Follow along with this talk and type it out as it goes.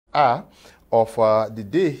hour of the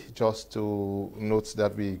day. Just to note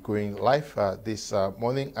that we're going live this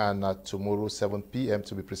morning, and tomorrow 7 p.m.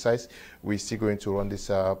 to be precise, we're still going to run this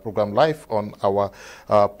program live on our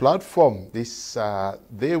platform. This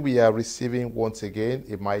day we are receiving once again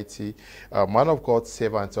a mighty man of God,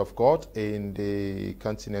 servant of God in the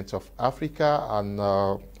continent of Africa, and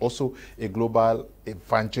also a global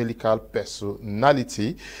evangelical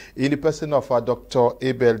personality in the person of Dr.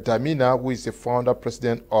 Abel Damina, who is the founder,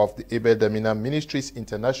 president of the Abel Damina Ministries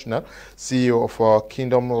International, CEO of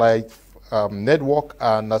Kingdom Life Network,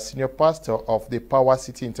 and a senior pastor of the Power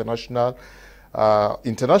City International,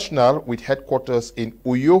 with headquarters in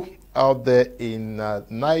Uyo, out there in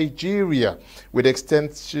Nigeria, with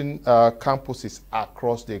extension campuses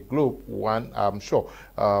across the globe. One, I'm sure,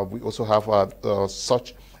 we also have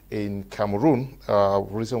such in Cameroon.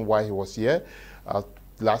 Reason why he was here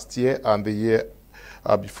last year and the year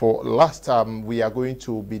before last. We are going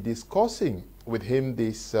to be discussing with him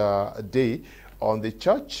this day on the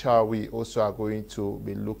church. We also are going to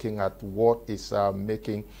be looking at what is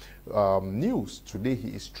making news today. He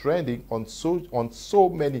is trending on so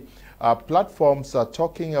many platforms,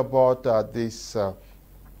 talking about this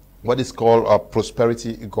what is called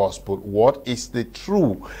prosperity gospel. What is the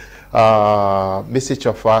true message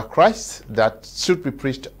of Christ that should be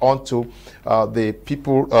preached unto the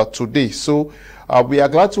people today? So we are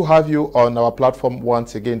glad to have you on our platform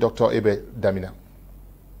once again, Dr. Abel Damina.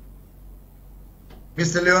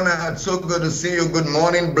 Mr. Leonard, so good to see you. Good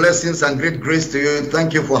morning, blessings and great grace to you.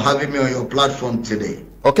 Thank you for having me on your platform today.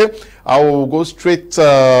 Okay, I will go straight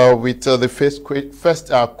with the first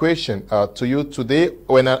question to you today.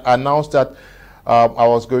 When I announced that I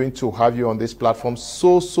was going to have you on this platform,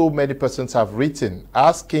 so many persons have written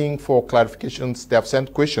asking for clarifications. They have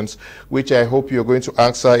sent questions, which I hope you're going to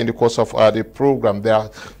answer in the course of the program. There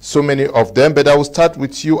are so many of them, but I will start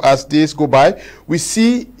with you as days go by. We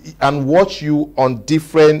see and watch you on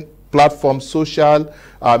different platforms, social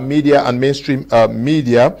media and mainstream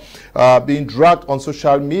media, being dragged on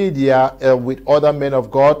social media with other men of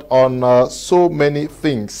God on so many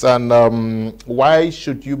things. And why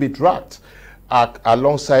should you be dragged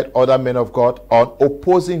alongside other men of God on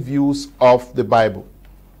opposing views of the Bible?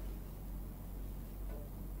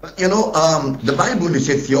 You know, the Bible is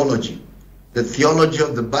a theology. The theology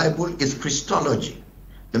of the Bible is Christology.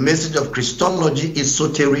 The message of Christology is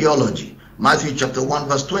soteriology. Matthew chapter 1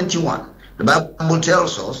 verse 21. The Bible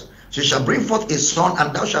tells us, she shall bring forth a son,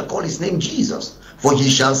 and thou shalt call his name Jesus, for he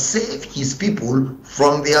shall save his people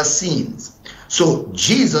from their sins. So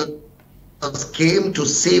Jesus came to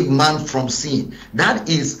save man from sin. That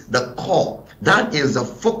is the core. That is the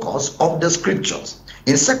focus of the scriptures.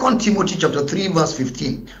 In 2 Timothy chapter 3 verse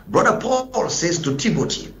 15, Brother Paul says to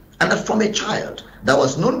Timothy, and that from a child thou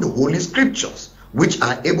hast known the holy scriptures, which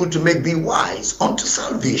are able to make thee wise unto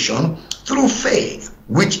salvation through faith,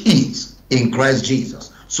 which is in Christ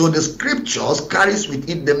Jesus. So the scriptures carries with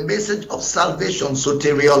it the message of salvation,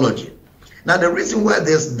 soteriology. Now, the reason why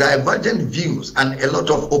there's divergent views and a lot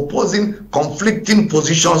of opposing, conflicting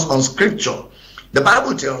positions on scripture, the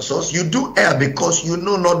Bible tells us you do err because you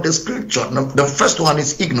know not the scripture. Now, the first one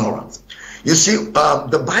is ignorance. You see,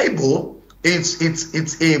 the Bible,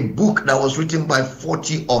 it's a book that was written by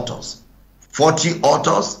 40 authors. 40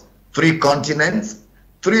 authors, 3 continents,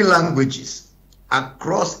 3 languages,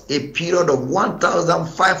 across a period of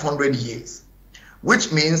 1,500 years,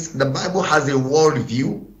 which means the Bible has a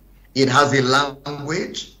worldview. It has a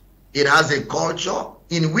language, it has a culture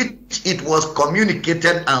in which it was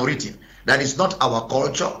communicated and written. That is not our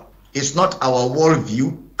culture, it's not our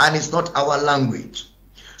worldview, and it's not our language.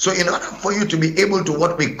 So in order for you to be able to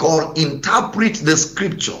what we call interpret the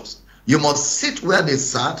scriptures, you must sit where they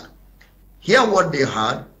sat, hear what they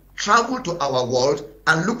had, travel to our world,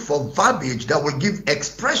 and look for verbiage that will give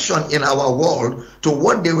expression in our world to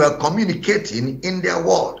what they were communicating in their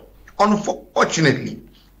world. Unfortunately,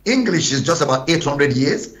 English is just about 800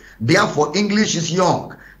 years. Therefore, English is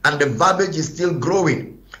young and the verbiage is still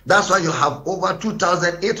growing. That's why you have over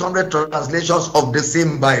 2,800 translations of the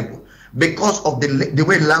same Bible, because of the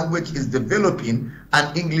way language is developing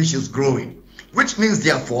and English is growing. Which means,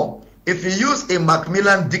 therefore, if you use a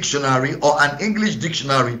Macmillan dictionary or an English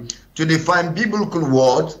dictionary to define biblical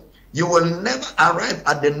words, you will never arrive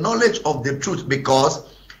at the knowledge of the truth,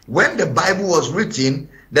 because when the Bible was written,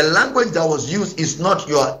 the language that was used is not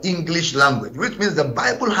your English language, which means the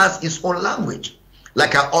Bible has its own language.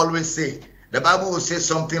 Like I always say, the Bible will say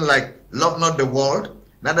something like, love not the world,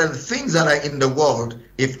 neither the things that are in the world.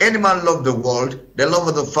 If any man love the world, the love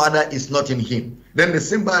of the Father is not in him. Then the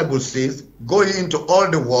same Bible says, go into all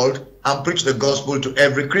the world and preach the gospel to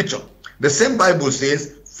every creature. The same Bible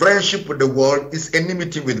says, friendship with the world is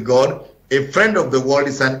enmity with God. A friend of the world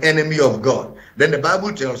is an enemy of God. Then the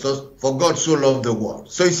Bible tells us, for God so loved the world.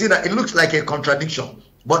 So you see that it looks like a contradiction,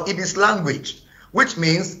 but it is language, which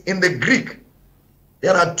means in the Greek,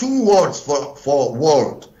 there are two words for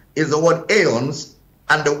world. Is the word aeons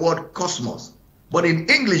and the word cosmos. But in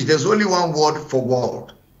English, there's only one word for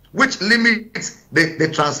world, which limits the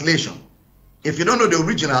translation. If you don't know the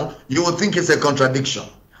original, you will think it's a contradiction.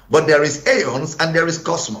 But there is aeons and there is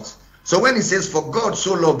cosmos. So when he says, for God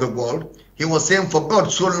so loved the world, he was saying, for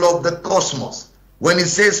God so loved the cosmos. When he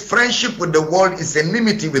says friendship with the world is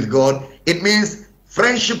enmity with God, it means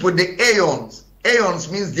friendship with the aeons.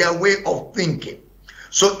 Aeons means their way of thinking.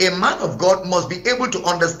 So a man of God must be able to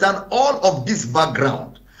understand all of this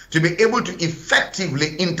background to be able to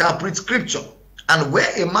effectively interpret scripture. And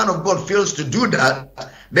where a man of God fails to do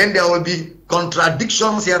that, then there will be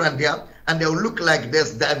contradictions here and there, and they will look like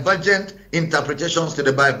there's divergent interpretations to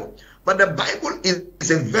the Bible. But the Bible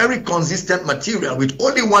is a very consistent material with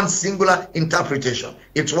only one singular interpretation.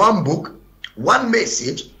 It's one book, one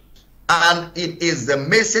message, and it is the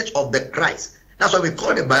message of the Christ. That's why we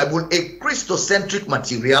call the Bible a Christocentric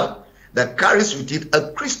material that carries with it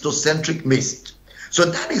a Christocentric message. So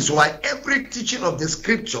that is why every teaching of the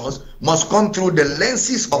scriptures must come through the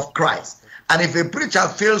lenses of Christ. And if a preacher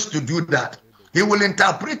fails to do that, he will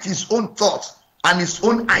interpret his own thoughts and his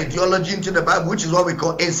own ideology into the Bible, which is what we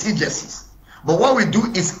call exegesis. But what we do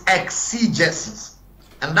is exegesis.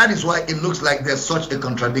 And that is why it looks like there's such a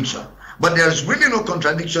contradiction. But there's really no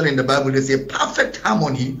contradiction in the Bible. There's a perfect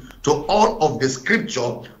harmony to all of the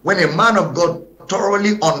scripture when a man of God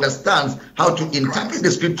thoroughly understands how to interpret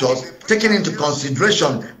the scriptures, taking into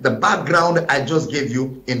consideration the background I just gave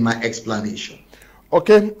you in my explanation.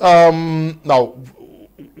 Okay, now,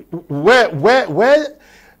 where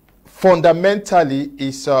fundamentally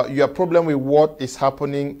is your problem with what is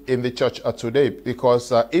happening in the church today?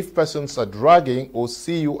 Because if persons are dragging or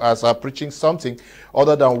see you as preaching something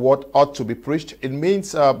other than what ought to be preached, it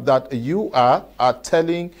means that you are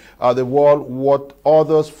telling the world what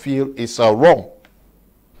others feel is wrong.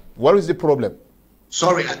 What is the problem?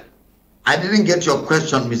 Sorry, I didn't get your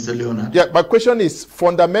question, Mr. Leonard. Yeah, my question is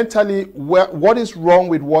fundamentally, what is wrong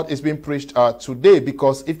with what is being preached today?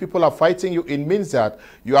 Because if people are fighting you, it means that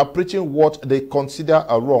you are preaching what they consider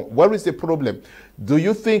wrong. Where is the problem? Do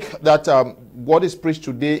you think that what is preached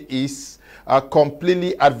today is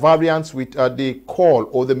completely at variance with the call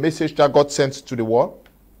or the message that God sent to the world?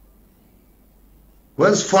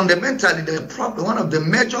 Well, fundamentally, the problem, one of the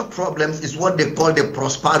major problems is what they call the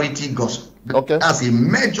prosperity gospel. Okay. That's a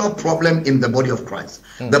major problem in the body of Christ,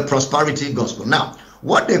 the prosperity gospel. Now,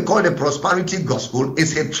 what they call the prosperity gospel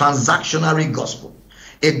is a transactionary gospel.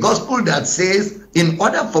 A gospel that says, in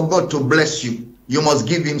order for God to bless you, you must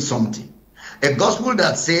give him something. A gospel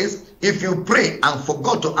that says, if you pray and for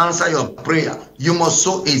God to answer your prayer, you must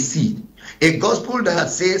sow a seed. A gospel that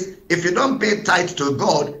says, if you don't pay tithe to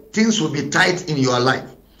God, things will be tight in your life.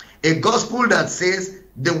 A gospel that says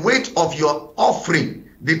the weight of your offering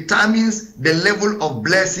determines the level of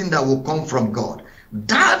blessing that will come from God.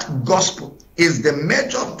 That gospel is the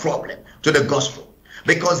major problem to the gospel,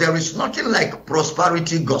 because there is nothing like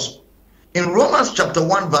prosperity gospel. In Romans chapter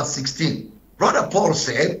 1 verse 16, Brother Paul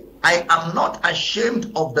said, I am not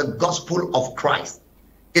ashamed of the gospel of Christ.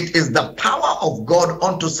 It is the power of God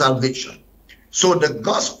unto salvation. So the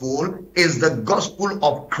gospel is the gospel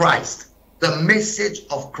of Christ, the message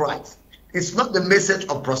of Christ. It's not the message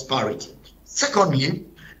of prosperity. Secondly,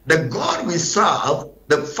 the God we serve,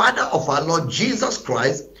 the Father of our Lord Jesus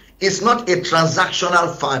Christ, is not a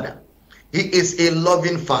transactional Father. He is a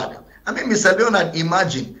loving Father. I mean, Mr. Leonard,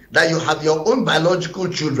 imagine that you have your own biological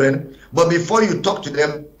children, but before you talk to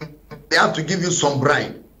them, they have to give you some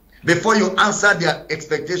bribe. Before you answer their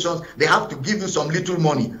expectations, they have to give you some little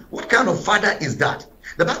money. What kind of father is that?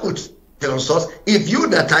 The Bible tells us, if you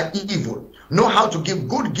that are evil know how to give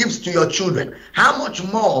good gifts to your children, how much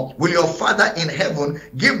more will your Father in heaven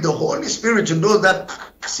give the Holy Spirit to those that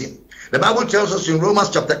ask him? The Bible tells us in Romans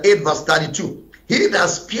chapter 8 verse 32, he that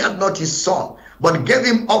spared not his son, but gave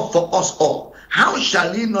him up for us all, how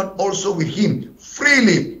shall he not also with him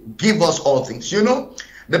freely give us all things? You know,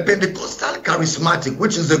 the Pentecostal charismatic,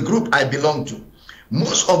 which is the group I belong to,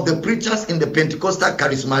 most of the preachers in the Pentecostal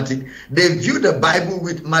charismatic, they view the Bible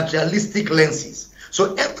with materialistic lenses.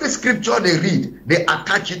 So every scripture they read, they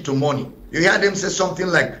attach it to money. You hear them say something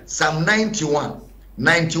like Psalm 91,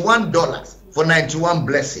 $91 for 91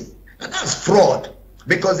 blessing. And that's fraud,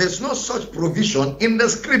 because there's no such provision in the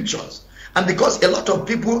scriptures. And because a lot of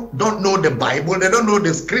people don't know the Bible, they don't know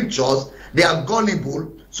the scriptures, they are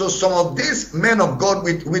gullible. So some of these men of God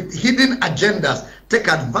with hidden agendas take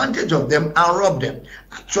advantage of them and rob them.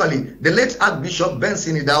 Actually, the late Archbishop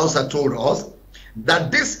Benson Idahosa told us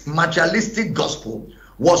that this materialistic gospel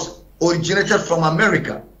was originated from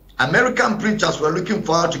America. American preachers were looking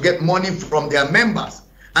for how to get money from their members,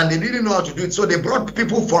 and they didn't know how to do it, so they brought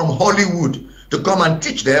people from Hollywood to come and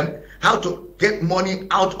teach them how to get money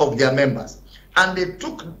out of their members. And they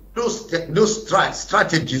took those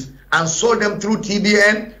strategies and sold them through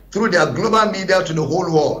TBN, through their global media to the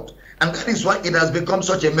whole world. And that is why it has become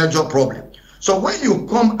such a major problem. So when you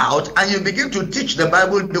come out and you begin to teach the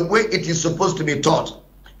Bible the way it is supposed to be taught,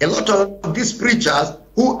 a lot of these preachers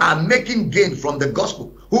who are making gain from the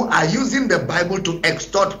gospel, who are using the Bible to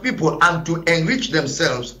extort people and to enrich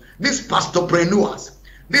themselves, these pastorpreneurs,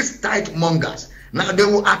 these tithe mongers, now they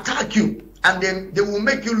will attack you, and then they will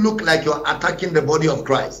make you look like you're attacking the body of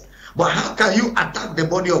Christ. But how can you attack the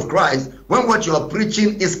body of Christ when what you are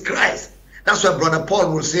preaching is Christ? That's why Brother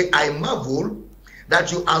Paul will say, I marvel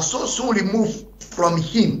that you are so soon removed from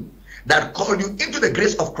him that called you into the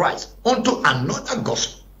grace of Christ unto another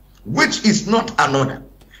gospel, which is not another.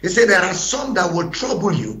 He said there are some that will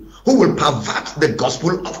trouble you, who will pervert the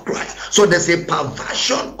gospel of Christ. So there's a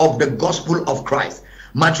perversion of the gospel of Christ.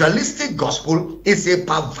 Materialistic gospel is a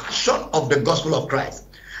perversion of the gospel of Christ.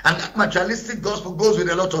 And that materialistic gospel goes with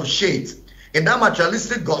a lot of shades. In that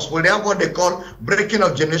materialistic gospel, they have what they call breaking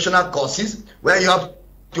of generational curses, where you have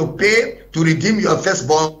to pay to redeem your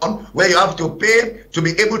firstborn, where you have to pay to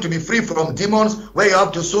be able to be free from demons, where you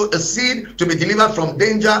have to sow a seed to be delivered from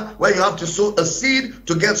danger, where you have to sow a seed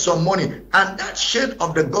to get some money. And that shade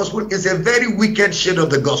of the gospel is a very wicked shade of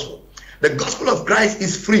the gospel. The gospel of Christ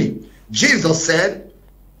is free. Jesus said,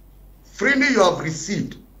 freely you have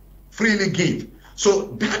received, freely give. So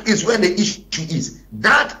that is where the issue is.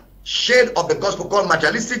 That shade of the gospel called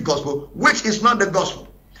materialistic gospel, which is not the gospel.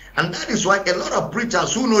 And that is why a lot of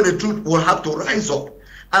preachers who know the truth will have to rise up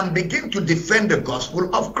and begin to defend the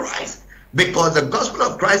gospel of Christ. Because the gospel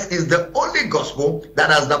of Christ is the only gospel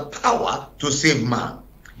that has the power to save man.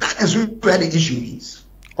 That is where the issue is.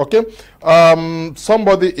 Okay.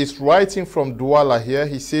 Somebody is writing from Douala here.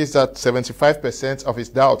 He says that 75% of his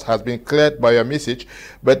doubt has been cleared by your message,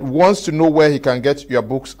 but wants to know where he can get your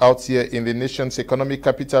books out here in the nation's economic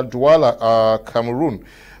capital, Douala, Cameroon.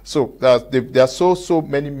 So there are so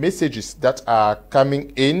many messages that are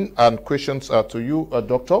coming in and questions to you,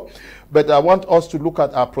 Doctor. But I want us to look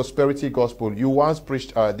at our prosperity gospel. You once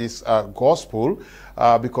preached this gospel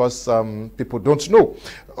because people don't know.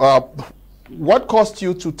 What caused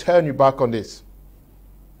you to turn your back on this?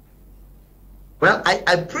 Well,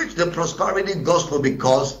 I preached the prosperity gospel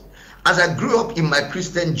because as I grew up in my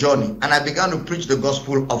Christian journey and I began to preach the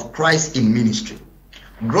gospel of Christ in ministry.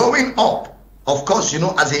 Growing up, of course, you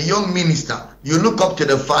know, as a young minister, you look up to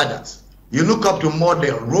the fathers. You look up to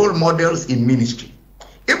role models in ministry.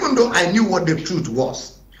 Even though I knew what the truth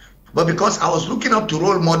was, but because I was looking up to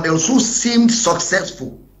role models who seemed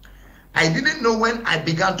successful, I didn't know when I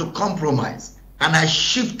began to compromise and I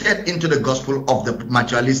shifted into the gospel of the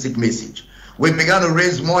materialistic message. We began to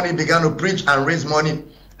raise money, began to preach and raise money,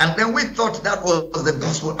 and then we thought that was the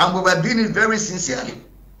gospel, and we were doing it very sincerely.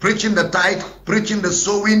 Preaching the tithe, preaching the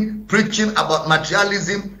sowing, preaching about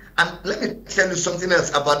materialism. And let me tell you something else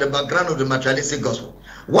about the background of the materialistic gospel.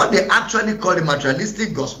 What they actually call the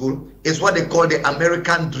materialistic gospel is what they call the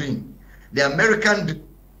American dream. The American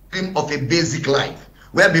dream of a basic life,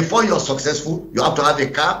 where before you're successful, you have to have a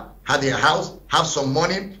car, have a house, have some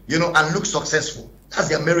money, you know, and look successful. That's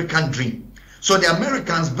the American dream. So the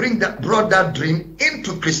Americans brought that dream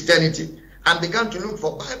into Christianity and began to look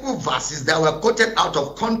for Bible verses that were quoted out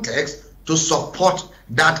of context to support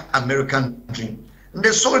that American dream. And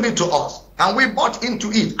they sold it to us, and we bought into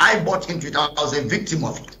it. I bought into it. I was a victim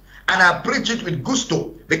of it. And I preached it with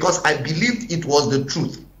gusto because I believed it was the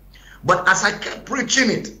truth. But as I kept preaching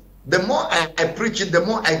it, the more I preached it, the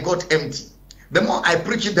more I got empty. The more I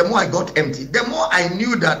preached it, the more I got empty. The more I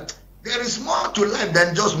knew that there is more to life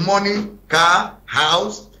than just money, car,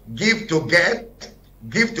 house, give to get,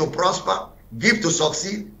 give to prosper, give to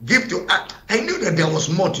succeed, give to act. I knew that there was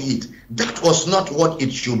more to it. That was not what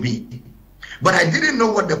it should be. But I didn't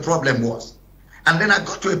know what the problem was. And then I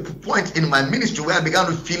got to a point in my ministry where I began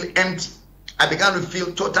to feel empty. I began to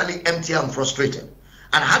feel totally empty and frustrated.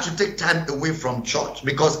 And I had to take time away from church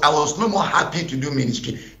because I was no more happy to do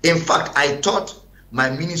ministry. In fact, I thought my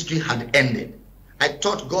ministry had ended. I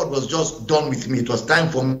thought God was just done with me. It was time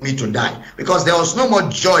for me to die because there was no more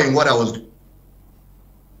joy in what I was doing.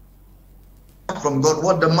 From God,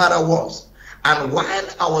 what the matter was. And while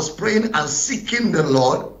I was praying and seeking the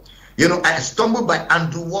Lord, you know, I stumbled by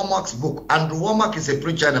Andrew Womack's book. Andrew Womack is a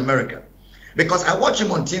preacher in America. Because I watch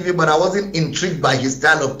him on TV, but I wasn't intrigued by his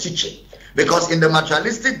style of teaching. Because in the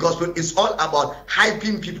materialistic gospel, it's all about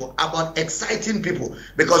hyping people, about exciting people.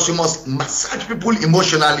 Because you must massage people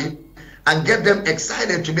emotionally and get them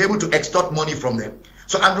excited to be able to extort money from them.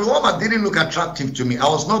 So Andrew Wommack didn't look attractive to me. I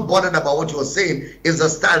was not bothered about what he was saying. It's the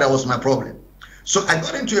style that was my problem. So I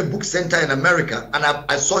got into a book center in America, and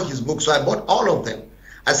I saw his book, so I bought all of them.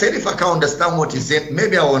 I said, if I can't understand what he said,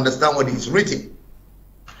 maybe I will understand what he's written.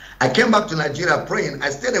 I came back to Nigeria praying. I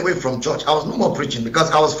stayed away from church. I was no more preaching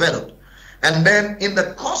because I was fed up. And then in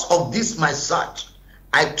the course of this, my search,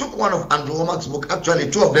 I took one of Andrew Wommack's book, actually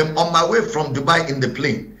 2 of them, on my way from Dubai in the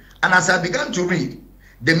plane. And as I began to read,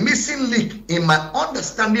 the missing link in my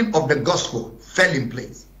understanding of the gospel fell in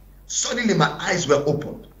place. Suddenly my eyes were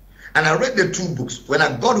opened. And I read the 2 books. When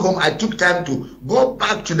I got home, I took time to go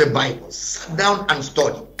back to the Bible, sat down and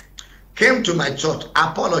studied. Came to my church,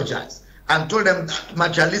 apologized, and told them that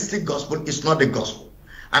materialistic gospel is not the gospel.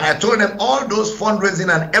 And I told them all those fundraising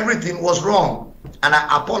and everything was wrong. And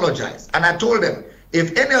I apologized. And I told them,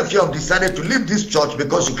 if any of you have decided to leave this church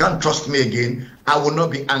because you can't trust me again, I will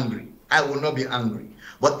not be angry. I will not be angry.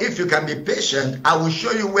 But if you can be patient, I will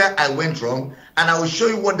show you where I went wrong. And I will show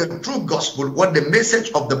you what the true gospel, what the message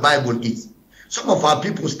of the Bible is. Some of our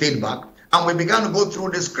people stayed back and we began to go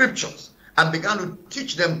through the scriptures and began to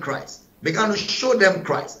teach them Christ, began to show them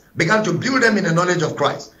Christ, began to build them in the knowledge of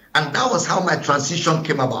Christ. And that was how my transition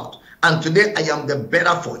came about. And today I am the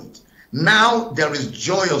better for it. Now there is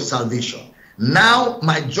joy of salvation. Now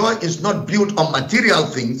my joy is not built on material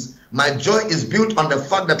things. My joy is built on the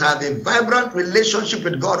fact that I have a vibrant relationship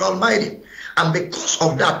with God Almighty. And because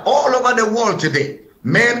of that, all over the world today,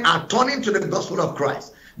 men are turning to the gospel of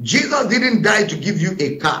Christ. Jesus didn't die to give you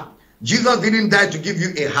a car. Jesus didn't die to give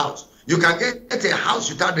you a house. You can get a house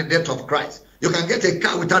without the death of Christ. You can get a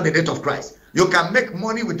car without the death of Christ. You can make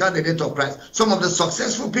money without the death of Christ. Some of the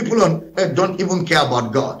successful people on earth don't even care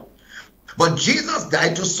about God. But Jesus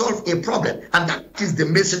died to solve a problem. And that is the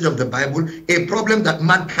message of the Bible, a problem that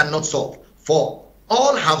man cannot solve. For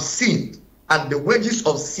all have sinned, and the wages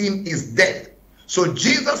of sin is death. So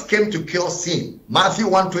Jesus came to cure sin. Matthew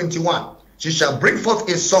 1:21. She shall bring forth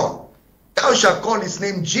a son. Thou shalt call his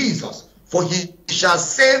name Jesus, for he shall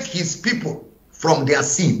save his people from their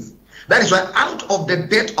sins. That is why out of the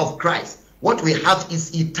death of Christ, what we have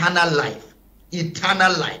is eternal life.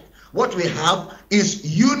 Eternal life. What we have is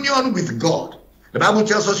union with God. The Bible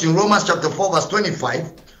tells us in Romans chapter 4 verse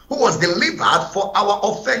 25, who was delivered for our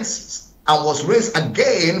offenses and was raised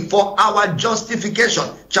again for our justification.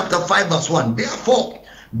 Chapter 5 verse 1. Therefore,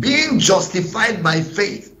 being justified by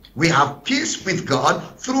faith, we have peace with God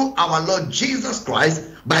through our Lord Jesus Christ,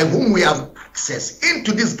 by whom we have access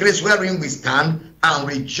into this grace wherein we stand and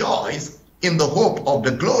rejoice in the hope of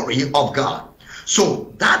the glory of God.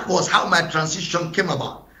 So that was how my transition came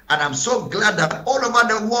about. And I'm so glad that all over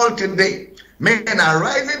the world today, men are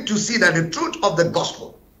rising to see that the truth of the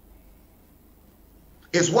gospel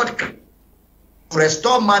is what can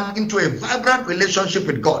restore man into a vibrant relationship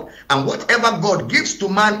with God. And whatever God gives to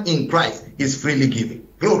man in Christ is freely given.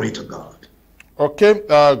 Glory to God. Okay,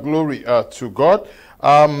 glory to God.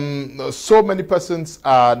 So many persons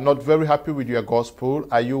are not very happy with your gospel.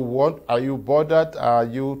 Are you bothered? Are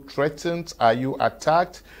you threatened? Are you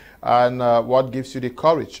attacked? And what gives you the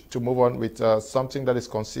courage to move on with something that is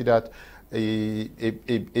considered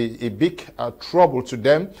a big trouble to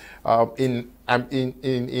them in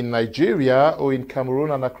Nigeria or in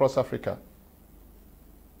Cameroon and across Africa?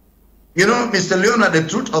 You know, Mr. Leonard, the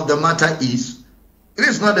truth of the matter is, it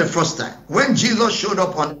is not the first time. When Jesus showed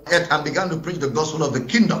up on earth and began to preach the gospel of the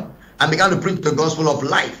kingdom and began to preach the gospel of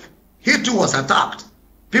life, he too was attacked.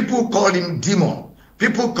 People called him demon.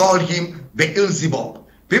 People called him Beelzebub.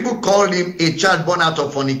 People called him a child born out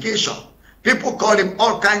of fornication. People called him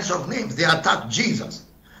all kinds of names. They attacked Jesus.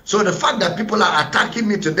 So the fact that people are attacking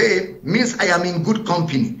me today means I am in good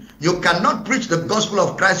company. You cannot preach the gospel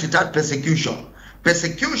of Christ without persecution.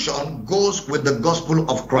 Persecution goes with the gospel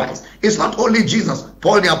of Christ. It's not only Jesus.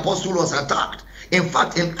 Paul the apostle was attacked. In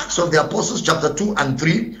fact, in Acts of the Apostles chapter 2 and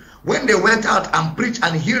 3, when they went out and preached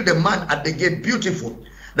and healed the man at the gate, beautiful.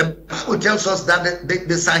 The Bible tells us that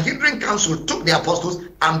the Sanhedrin council took the apostles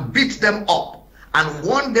and beat them up and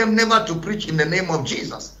warned them never to preach in the name of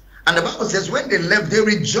Jesus. And the Bible says when they left, they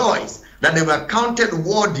rejoiced that they were counted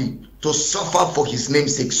worthy to suffer for his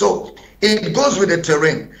name's sake. So it goes with the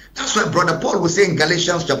terrain. That's why Brother Paul was saying in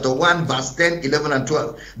Galatians chapter 1, verse 10, 11, and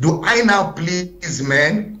 12, do I now please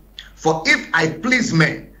men? For if I please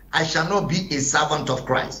men, I shall not be a servant of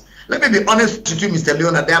Christ. Let me be honest with you, Mr.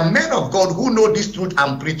 Leonard. There are men of God who know this truth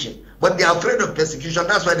I'm preaching, but they are afraid of persecution.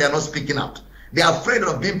 That's why they are not speaking out. They are afraid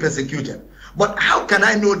of being persecuted. But how can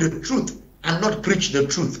I know the truth and not preach the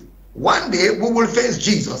truth? One day we will face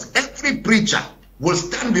Jesus. Every preacher will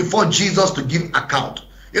stand before Jesus to give account.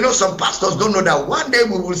 You know, some pastors don't know that one day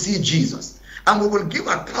we will see Jesus and we will give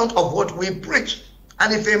account of what we preach.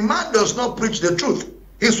 And if a man does not preach the truth,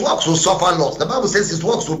 his works will suffer loss. The Bible says his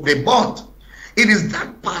works will be burnt. It is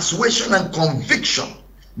that persuasion and conviction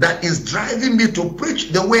that is driving me to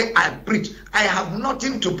preach the way I preach. I have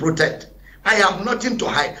nothing to protect. I have nothing to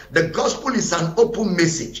hide. The gospel is an open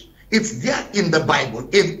message. It's there in the Bible.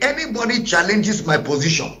 If anybody challenges my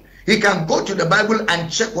position, he can go to the Bible and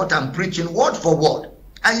check what I'm preaching word for word.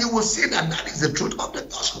 And you will see that that is the truth of the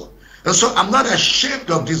gospel. And so I'm not ashamed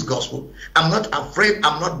of this gospel. I'm not afraid.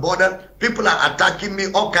 I'm not bothered. People are attacking me,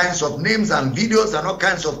 all kinds of names and videos and all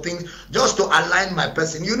kinds of things just to align my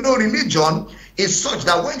person. You know, religion is such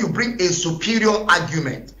that when you bring a superior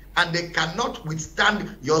argument and they cannot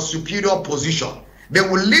withstand your superior position, they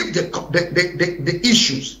will leave the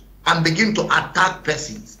issues and begin to attack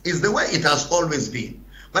persons. It's the way it has always been.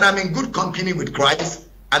 But I'm in good company with Christ.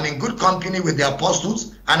 I'm in good company with the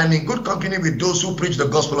apostles, and I'm in good company with those who preach the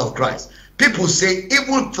gospel of Christ. People say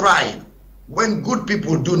evil thrive when good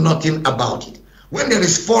people do nothing about it. When there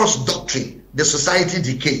is false doctrine, the society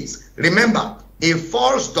decays. Remember, a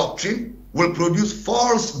false doctrine will produce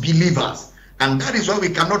false believers, and that is why we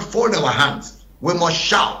cannot fold our hands. We must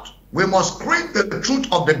shout. We must scream the truth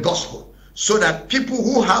of the gospel so that people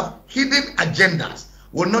who have hidden agendas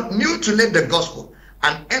will not mutilate the gospel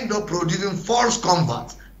and end up producing false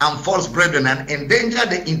converts and false brethren and endanger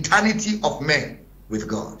the eternity of men with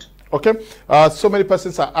God. Okay, so many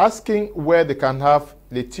persons are asking where they can have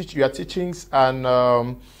your teachings and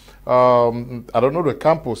I don't know, the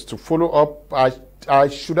campus to follow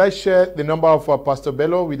up. Should I share the number of Pastor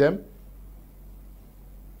Bello with them?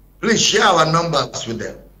 Please share our numbers with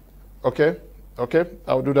them. Okay, okay,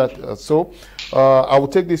 I'll do that. I will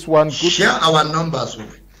take this one. Good. Share our numbers with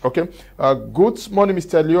them. Okay. Good morning,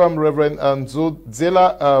 Mr. Leo. I'm Reverend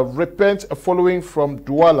Zela. Repent following from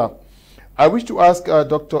Douala. I wish to ask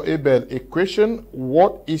Dr. Abel a question.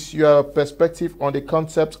 What is your perspective on the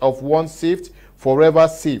concept of once saved, forever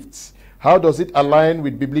saved? How does it align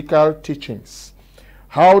with biblical teachings?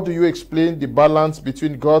 How do you explain the balance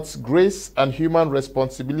between God's grace and human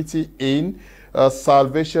responsibility in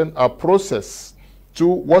salvation process to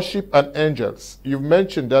worship and angels? You've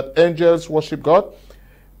mentioned that angels worship God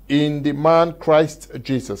in the man Christ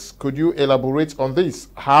Jesus. Could you elaborate on this?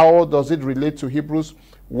 How does it relate to Hebrews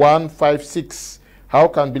 1:5-6? How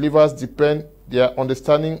can believers deepen their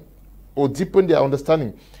understanding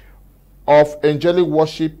of angelic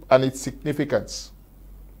worship and its significance?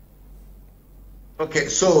 Okay,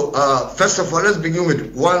 so first of all, let's begin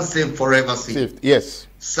with once saved, forever saved. Yes.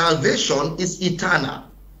 Salvation is eternal.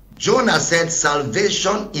 Jonah said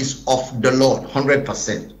salvation is of the Lord,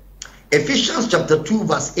 100%. Ephesians chapter 2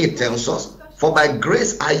 verse 8 tells us, for by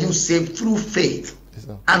grace are you saved through faith,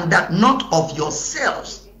 and that not of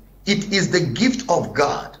yourselves. It is the gift of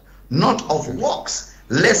God, not of works,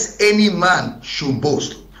 lest any man should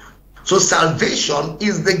boast. So salvation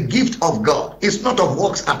is the gift of God. It's not of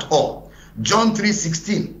works at all. John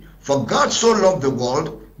 3:16, for God so loved the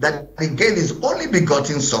world that he gave his only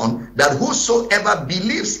begotten Son, that whosoever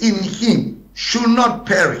believes in him should not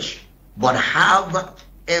perish, but have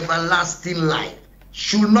everlasting life.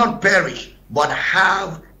 Should not perish, but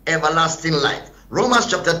have everlasting life. Romans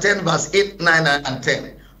chapter 10 verse 8, 9 and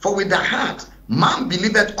 10. For with the heart man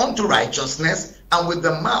believeth unto righteousness, and with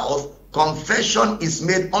the mouth confession is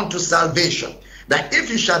made unto salvation. That if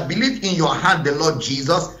you shall believe in your heart the Lord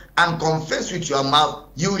Jesus and confess with your mouth,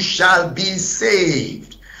 you shall be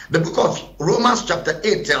saved. The book of Romans chapter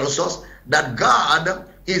 8 tells us that God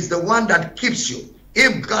is the one that keeps you.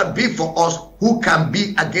 If God be for us, who can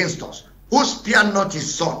be against us? Who spared not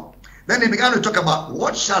his Son? Then he began to talk about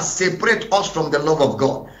what shall separate us from the love of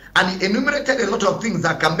God. And he enumerated a lot of things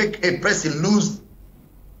that can make a person lose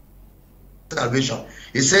salvation.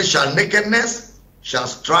 He says, shall nakedness, shall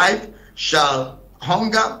strife, shall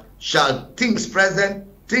hunger, shall things present,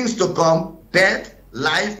 things to come, death,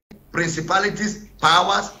 life, principalities,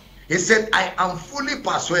 powers. He said, I am fully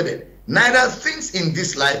persuaded, neither things in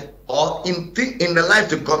this life or in the life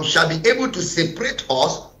to come shall be able to separate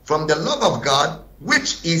us from the love of God,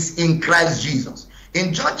 which is in Christ Jesus.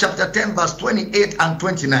 In John chapter 10 verse 28 and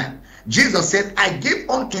 29, Jesus said, I give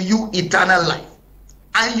unto you eternal life,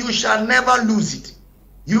 and you shall never lose it.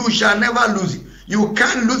 You shall never lose it. You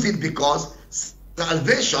can't lose it because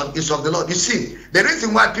salvation is of the Lord. You see, the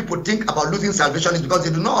reason why people think about losing salvation is because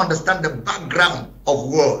they do not understand the background of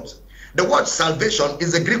words. The word salvation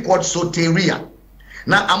is the Greek word soteria.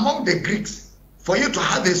 Now, among the Greeks, For you to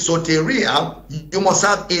have a soteria, you must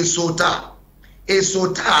have a soter. A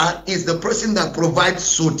soter is the person that provides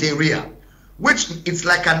soteria, which is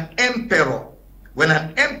like an emperor. When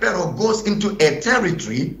an emperor goes into a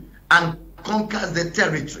territory and conquers the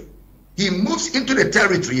territory, he moves into the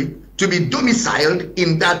territory to be domiciled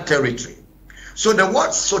in that territory. So the word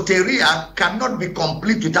soteria cannot be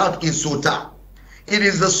complete without a soter. It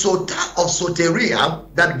is the soter of soteria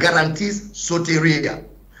that guarantees soteria.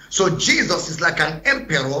 So Jesus is like an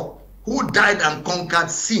emperor who died and conquered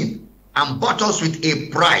sin and bought us with a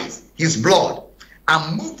price, his blood,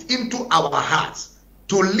 and moved into our hearts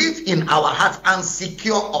to live in our hearts and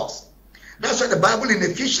secure us. That's why the Bible in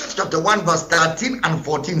Ephesians chapter 1 verse 13 and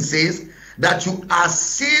 14 says that you are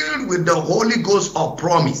sealed with the Holy Ghost of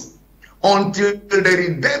promise until the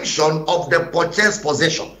redemption of the purchased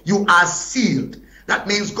possession. You are sealed. That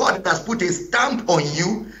means God has put a stamp on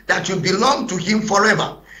you that you belong to him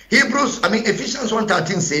forever. Ephesians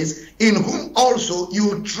 1:13 says, in whom also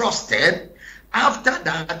you trusted, after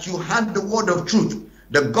that you had the word of truth,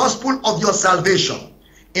 the gospel of your salvation,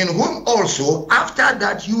 in whom also after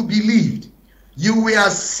that you believed, you were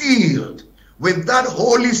sealed with that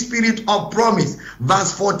Holy Spirit of promise.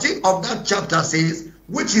 Verse 14 of that chapter says,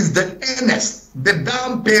 which is the earnest, the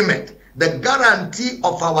down payment, the guarantee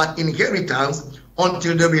of our inheritance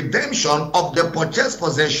until the redemption of the purchased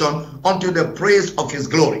possession, unto the praise of his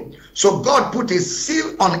glory. So God put a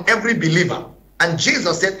seal on every believer. And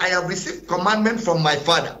Jesus said, I have received commandment from my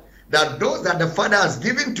Father, that those that the Father has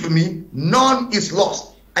given to me, none is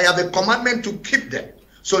lost. I have a commandment to keep them.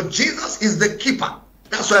 So Jesus is the keeper.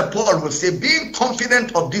 That's why Paul will say, being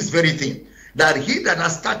confident of this very thing, that he that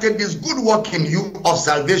has started this good work in you of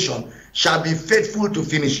salvation shall be faithful to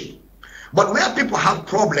finish it. But where people have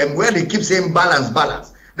problem, where they keep saying balance,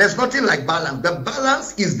 balance, there's nothing like balance. The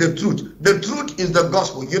balance is the truth. The truth is the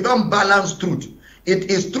gospel. You don't balance truth. It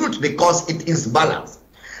is truth because it is balance.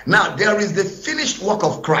 Now, there is the finished work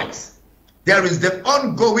of Christ. There is the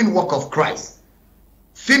ongoing work of Christ.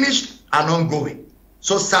 Finished and ongoing.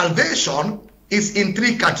 So salvation is in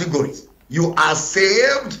three categories. You are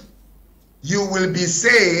saved, you will be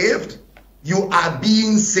saved, you are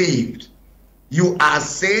being saved. You are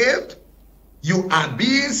saved, you are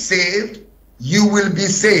being saved, you will be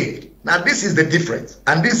saved. Now this is the difference,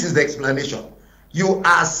 and this is the explanation. You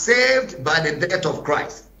are saved by the death of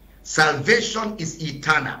Christ. Salvation is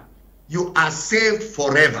eternal. You are saved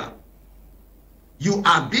forever. You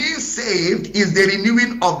are being saved is the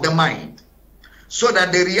renewing of the mind, so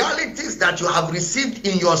that the realities that you have received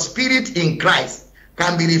in your spirit in Christ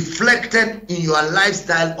can be reflected in your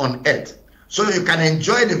lifestyle on earth, so you can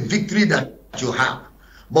enjoy the victory that you have.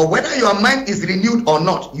 But whether your mind is renewed or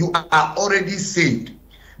not, you are already saved.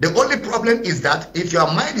 The only problem is that if your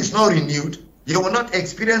mind is not renewed, you will not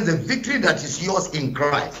experience the victory that is yours in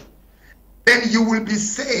Christ. Then you will be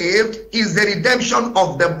saved is the redemption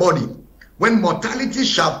of the body, when mortality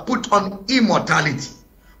shall put on immortality.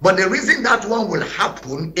 But the reason that one will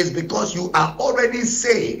happen is because you are already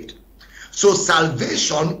saved. So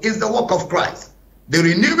salvation is the work of Christ. The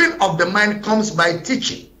renewing of the mind comes by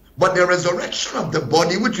teaching. But the resurrection of the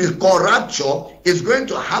body, which is called rapture, is going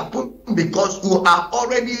to happen because you are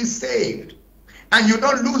already saved. And you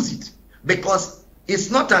don't lose it because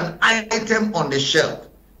it's not an item on the shelf.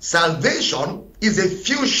 Salvation is a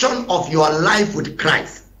fusion of your life with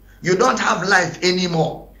Christ. You don't have life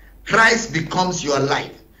anymore. Christ becomes your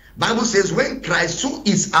life. Bible says when Christ, who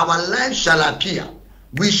is our life, shall appear,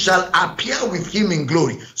 we shall appear with him in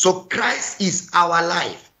glory. So Christ is our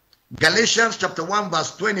life. Galatians chapter 1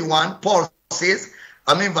 verse 21,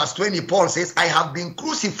 verse 20, Paul says, I have been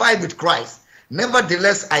crucified with Christ.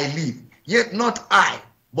 Nevertheless I live, yet not I,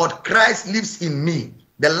 but Christ lives in me.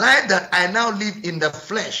 The life that I now live in the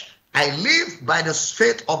flesh, I live by the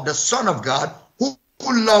faith of the Son of God,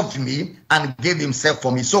 who loved me and gave himself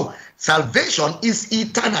for me. So salvation is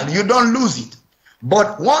eternal. You don't lose it.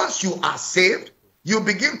 But once you are saved, you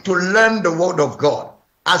begin to learn the word of God.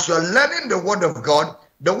 As you're learning the word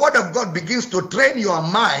of God begins to train your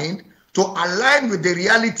mind to align with the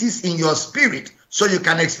realities in your spirit, so you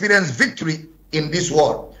can experience victory in this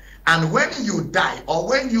world. And when you die or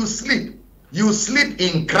when you sleep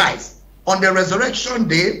in Christ. On the resurrection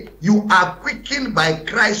day, you are quickened by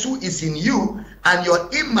Christ who is in you, and your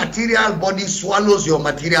immaterial body swallows your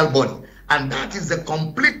material body. And that is the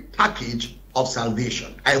complete package of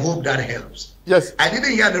salvation. I hope that helps. Yes. I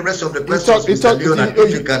didn't hear the rest of the questions, Mr. Leonard.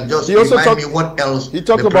 If you can just remind me what else he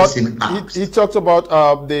talked about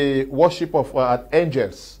the worship of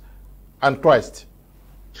angels and Christ.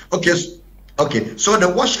 Okay. So the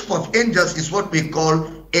worship of angels is what we call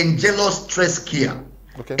angelos treskia.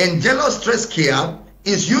 Okay. Angelos Treskia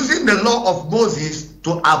is using the law of Moses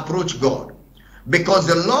to approach God, because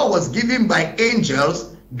the law was given by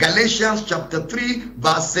angels. Galatians chapter 3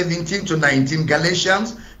 verse 17 to 19.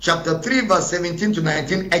 Galatians chapter 3 verse 17 to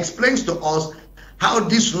 19 explains to us how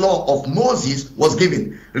this law of Moses was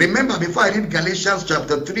given. Remember, before I read Galatians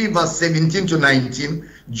chapter 3 verse 17 to 19,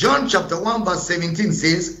 John chapter 1 verse 17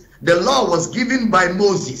 says, the law was given by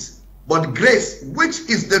Moses, but grace, which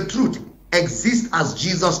is the truth, exists as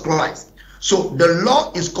Jesus Christ. So the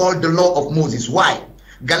law is called the law of Moses. Why?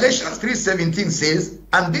 Galatians 3:17 says,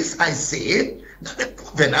 and this I say, that the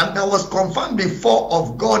covenant that was confirmed before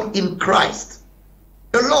of God in Christ,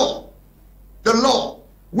 the law,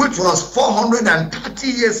 which was 430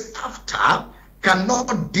 years after, cannot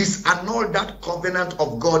disannul that covenant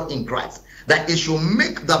of God in Christ, that it should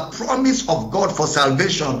make the promise of God for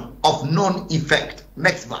salvation of non-effect.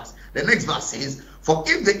 Next verse. The next verse says, for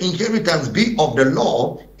if the inheritance be of the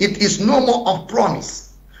law, it is no more of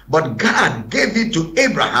promise, but God gave it to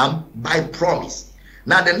Abraham by promise.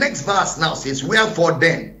 Now the next verse now says, wherefore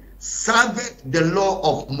then serveth the law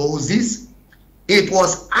of Moses, it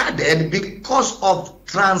was added because of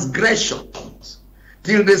transgressions,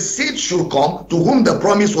 till the seed should come to whom the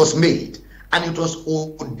promise was made, and it was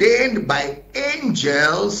ordained by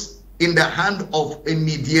angels in the hand of a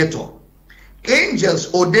mediator.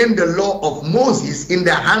 Angels ordained the law of Moses in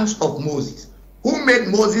the hands of Moses. Who made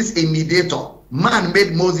Moses a mediator? Man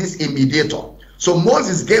made Moses a mediator. So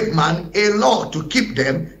Moses gave man a law to keep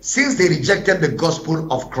them, since they rejected the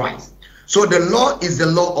gospel of Christ. So the law is the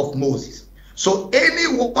law of Moses. So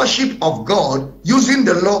any worship of God using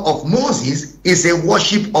the law of Moses is a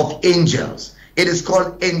worship of angels. It is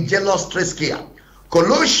called Angelos Treskia.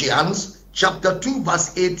 Colossians chapter 2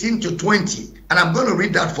 verse 18 to 20. And I'm going to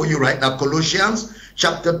read that for you right now. Colossians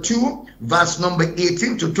chapter 2 verse number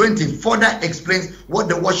 18 to 20 further explains what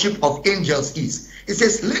the worship of angels is. It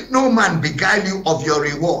says, let no man beguile you of your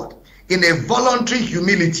reward in a voluntary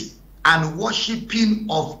humility and worshiping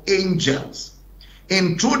of angels,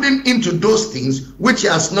 intruding into those things which he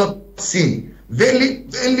has not seen,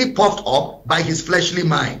 vainly puffed up by his fleshly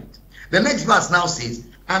mind. The next verse now says,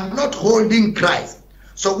 and not holding Christ.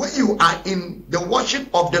 So when you are in the worship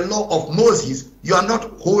of the law of Moses, you are not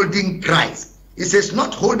holding Christ. It says,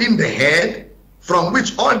 not holding the head, from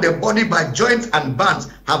which all the body by joints and bands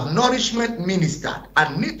have nourishment ministered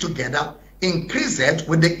and knit together, increaseth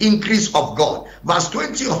with the increase of God. Verse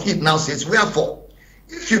 20 of it now says, wherefore,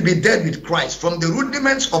 if you be dead with Christ from the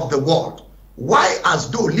rudiments of the world, why, as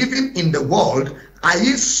though living in the world, are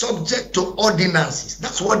ye subject to ordinances?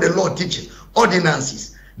 That's what the Lord teaches,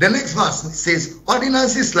 ordinances. The next verse says,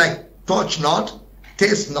 ordinances like touch not,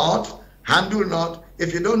 taste not, handle not.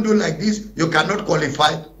 If you don't do like this, you cannot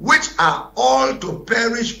qualify, which are all to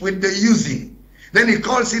perish with the using. Then he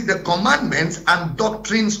calls it the commandments and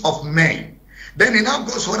doctrines of men. Then he now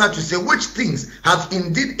goes further to say, which things have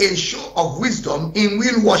indeed a show of wisdom in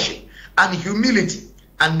will worship and humility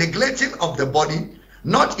and neglecting of the body,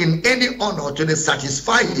 not in any honor to the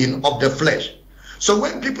satisfying of the flesh. So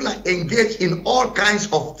when people are engaged in all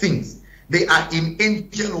kinds of things, they are in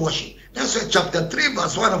angel worship. That's why chapter 3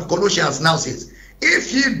 verse 1 of Colossians now says,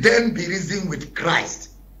 if ye then be risen with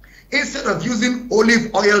Christ, instead of using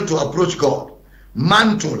olive oil to approach God,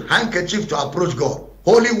 mantle, handkerchief to approach God,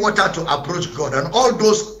 holy water to approach God, and all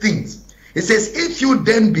those things, it says, if you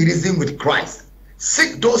then be risen with Christ,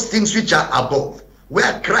 seek those things which are above,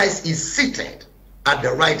 where Christ is seated at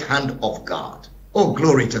the right hand of God. Oh,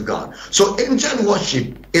 glory to God. So angel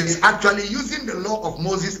worship is actually using the law of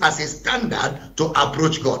Moses as a standard to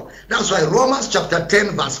approach God. That's why Romans chapter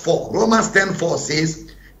 10 verse 4, Romans 10:4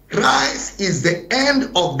 says, Christ is the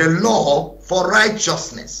end of the law for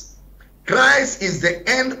righteousness. Christ is the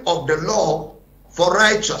end of the law for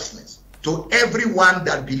righteousness to everyone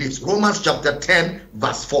that believes. Romans chapter 10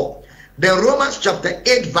 verse 4. Then Romans chapter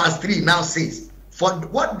 8 verse 3 now says, for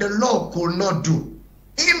what the law could not do,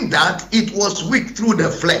 in that it was weak through the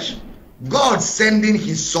flesh, God sending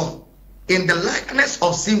his son in the likeness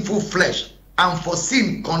of sinful flesh, and for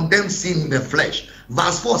sin condemned sin in the flesh.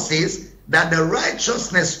 Verse 4 says that the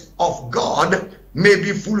righteousness of God may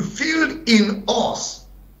be fulfilled in us,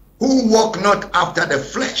 who walk not after the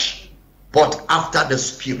flesh, but after the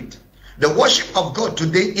spirit. The worship of God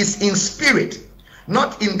today is in spirit,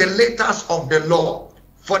 not in the letters of the law.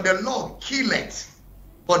 For the law killeth,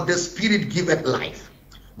 but the spirit giveth life.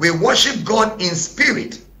 We worship God in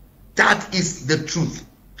spirit. That is the truth.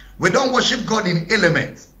 We don't worship God in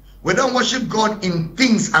elements. We don't worship God in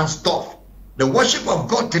things and stuff. The worship of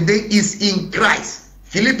God today is in Christ.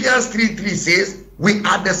 Philippians 3:3 says, we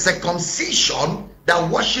are the circumcision that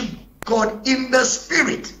worship God in the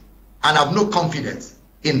spirit and have no confidence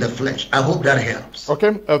in the flesh. I hope that helps.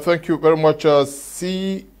 Okay, thank you very much.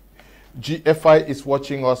 CGFI is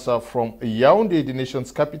watching us from Yaoundé, the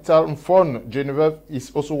nation's capital. Mfon Genevieve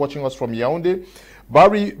is also watching us from Yaoundé.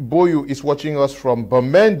 Barry Boyu is watching us from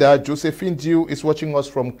Bamenda. Josephine Diu is watching us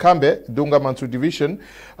from Kambe, Dunga Mantu Division.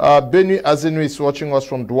 Beni Azenu is watching us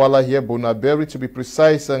from Douala here, Bonaberi to be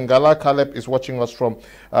precise. Ngala Caleb is watching us from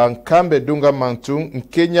Kambe, Dunga Mantu.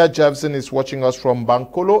 Kenya Javson is watching us from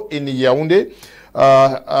Bankolo in Yaoundé.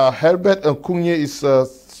 Herbert Nkunye is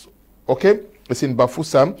okay, it's in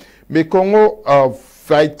Bafoussam. Mekongo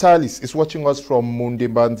Vitalis is watching us from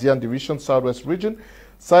Mundembandian Division, Southwest Region.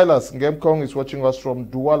 Silas Ngemkong is watching us from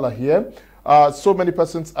Douala here. So many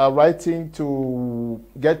persons are writing to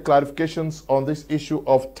get clarifications on this issue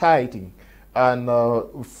of tithing and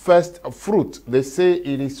first fruit. They say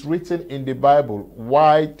it is written in the Bible.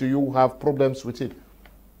 Why do you have problems with it?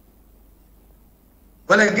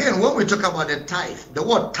 Well, again, when we talk about the tithe, the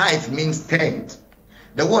word tithe means tenth.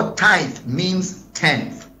 The word tithe means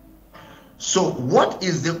tenth. So what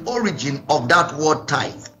is the origin of that word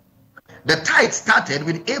tithe? The tithe started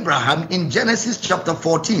with Abraham in Genesis chapter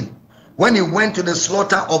 14, when he went to the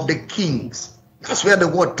slaughter of the kings. That's where the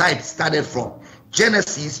word tithe started from.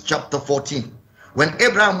 Genesis chapter 14, when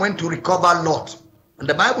Abraham went to recover Lot. And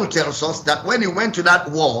the Bible tells us that when he went to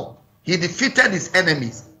that war, he defeated his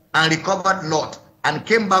enemies and recovered Lot and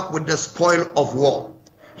came back with the spoil of war.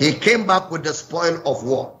 He came back with the spoil of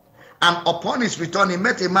war. And upon his return, he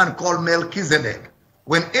met a man called Melchizedek.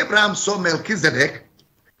 When Abraham saw Melchizedek,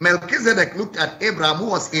 Melchizedek looked at Abraham, who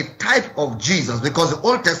was a type of Jesus, because the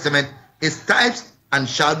Old Testament is types and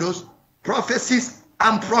shadows, prophecies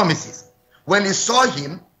and promises. When he saw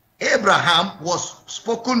him, Abraham was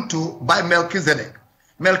spoken to by Melchizedek.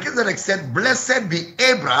 Melchizedek said, "Blessed be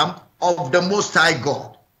Abraham of the Most High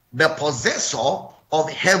God, the possessor of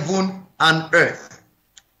heaven and earth."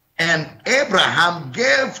 And Abraham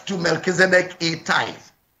gave to Melchizedek a tithe.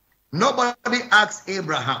 Nobody asked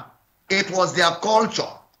Abraham. It was their culture.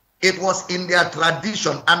 It was in their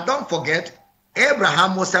tradition. And don't forget,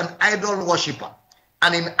 Abraham was an idol worshiper.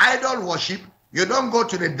 And in idol worship, you don't go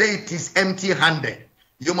to the deities empty-handed.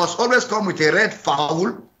 You must always come with a red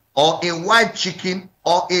fowl or a white chicken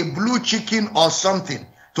or a blue chicken or something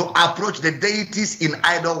to approach the deities in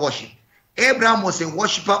idol worship. Abraham was a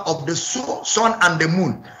worshiper of the sun and the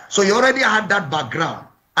moon. So he already had that background.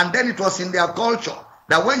 And then it was in their culture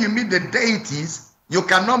that when you meet the deities, you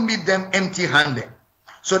cannot meet them empty-handed.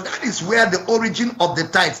 So that is where the origin of the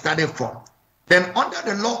tithe started from. Then under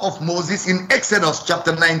the law of Moses in Exodus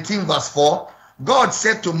chapter 19 verse 4, God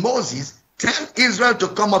said to Moses, "Tell Israel to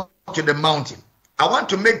come up to the mountain. I want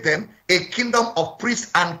to make them a kingdom of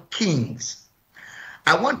priests and kings.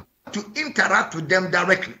 I want to interact with them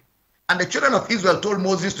directly." And the children of Israel told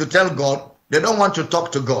Moses to tell God they don't want to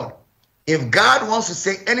talk to God. If God wants to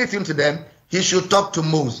say anything to them, he should talk to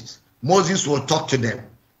Moses. Moses will talk to them.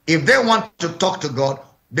 If they want to talk to God,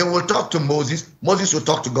 they will talk to Moses. Moses will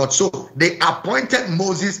talk to God. So they appointed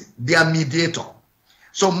Moses their mediator.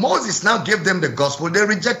 So Moses now gave them the gospel. They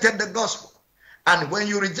rejected the gospel. And when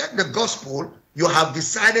you reject the gospel, you have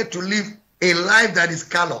decided to live a life that is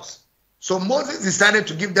callous. So Moses decided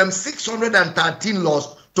to give them 613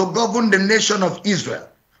 laws to govern the nation of Israel.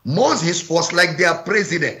 Moses was like their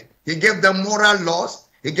president. He gave them moral laws.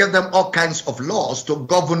 He gave them all kinds of laws to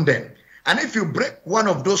govern them. And if you break one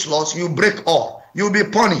of those laws, you break all. You'll be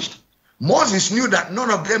punished. Moses knew that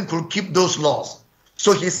none of them could keep those laws.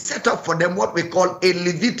 So he set up for them what we call a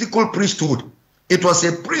Levitical priesthood. It was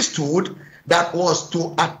a priesthood that was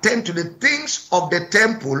to attend to the things of the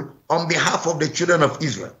temple on behalf of the children of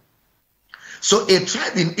Israel. So a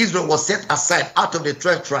tribe in Israel was set aside out of the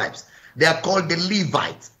 12 tribes. They are called the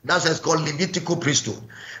Levites. That's what's called Levitical priesthood.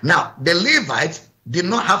 Now, the Levites did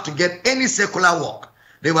not have to get any secular work.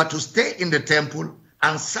 They were to stay in the temple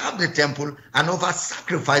and serve the temple and offer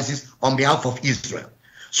sacrifices on behalf of Israel.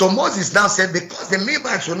 So Moses now said, because the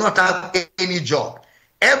Levites will not have any job,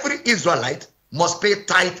 every Israelite must pay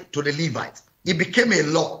tithe to the Levites. It became a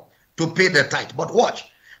law to pay the tithe. But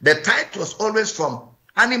watch, the tithe was always from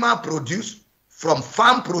animal produce, from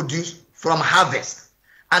farm produce, from harvest.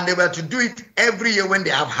 And they were to do it every year when they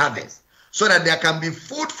have harvest, so that there can be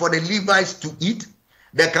food for the Levites to eat,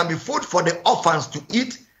 there can be food for the orphans to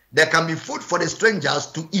eat, there can be food for the strangers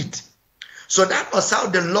to eat. So that was how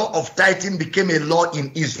the law of tithing became a law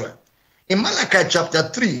in Israel. In Malachi chapter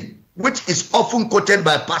 3, which is often quoted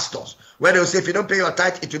by pastors, where they will say, if you don't pay your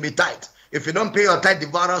tithe, it will be tithe. If you don't pay your tithe, the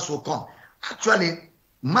devourers will come. Actually,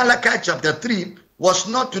 Malachi chapter 3 was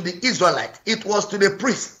not to the Israelite, it was to the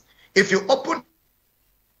priest. If you open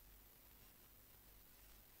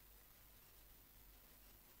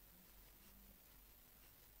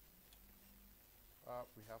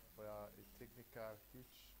a technical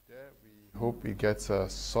hitch there. We hope it gets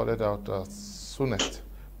sorted out as soonest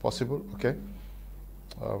possible. Okay.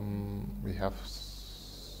 We have.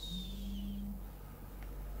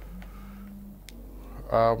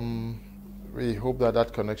 We hope that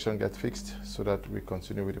that connection gets fixed so that we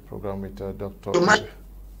continue with the program with Dr.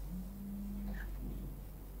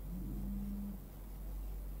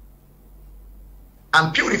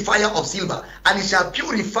 And purifier of silver, and he shall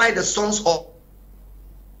purify the sons of.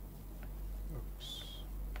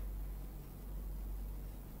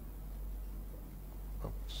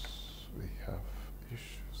 We have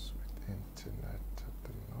issues with internet. I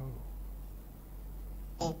don't know.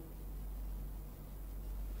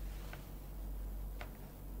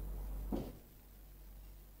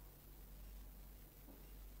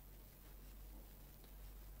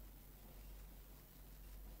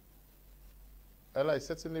 Eli,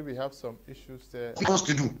 certainly we have some issues there. Supposed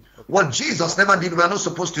to do what Jesus never did, we are not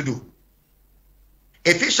supposed to do.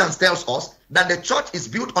 Ephesians tells us that the church is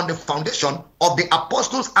built on the foundation of the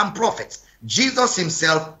apostles and prophets. Jesus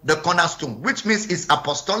himself, the cornerstone, which means it's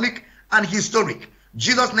apostolic and historic.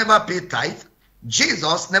 Jesus never paid tithe.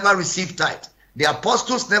 Jesus never received tithe. The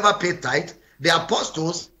apostles never paid tithe. The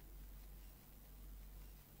apostles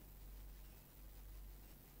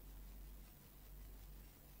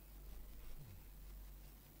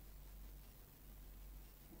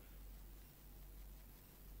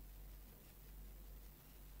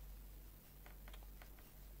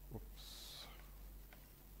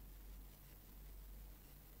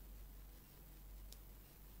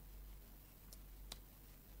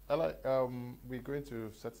Eli, we're going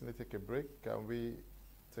to certainly take a break. Can we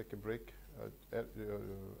take a break,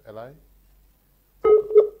 Eli?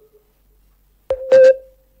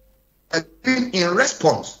 in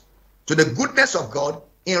response to the goodness of God,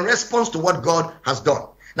 in response to what God has done.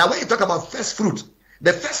 Now, when you talk about first fruit,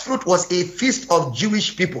 the first fruit was a feast of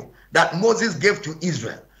Jewish people that Moses gave to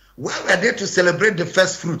Israel. Why were they to celebrate the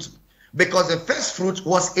first fruit? Because the first fruit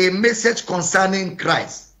was a message concerning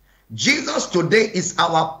Christ. Jesus today is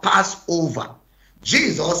our Passover.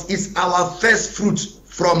 Jesus is our first fruit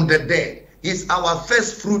from the dead. Is our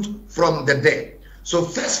first fruit from the dead. So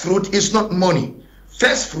first fruit is not money.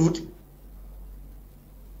 First fruit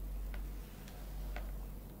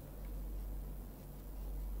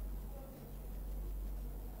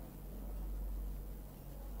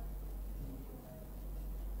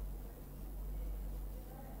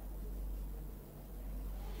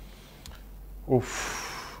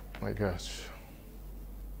Oof, my gosh.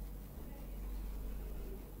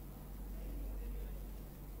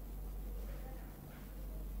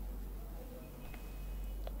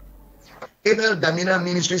 Abel Damina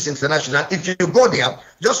Ministries International. If you go there,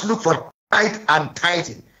 just look for tithe and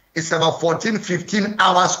tithing. It's about 14-15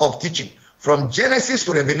 hours of teaching. From Genesis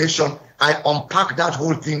to Revelation, I unpack that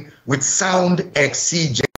whole thing with sound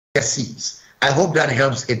exegesis. I hope that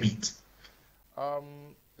helps a bit.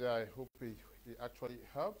 Yeah, I hope it actually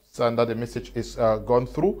helps and that the message is gone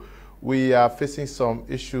through. We are facing some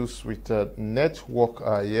issues with network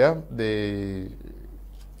here. The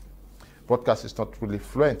broadcast is not really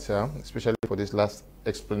fluent, especially for this last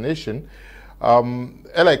explanation.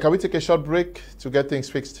 Eli, can we take a short break to get things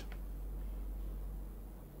fixed?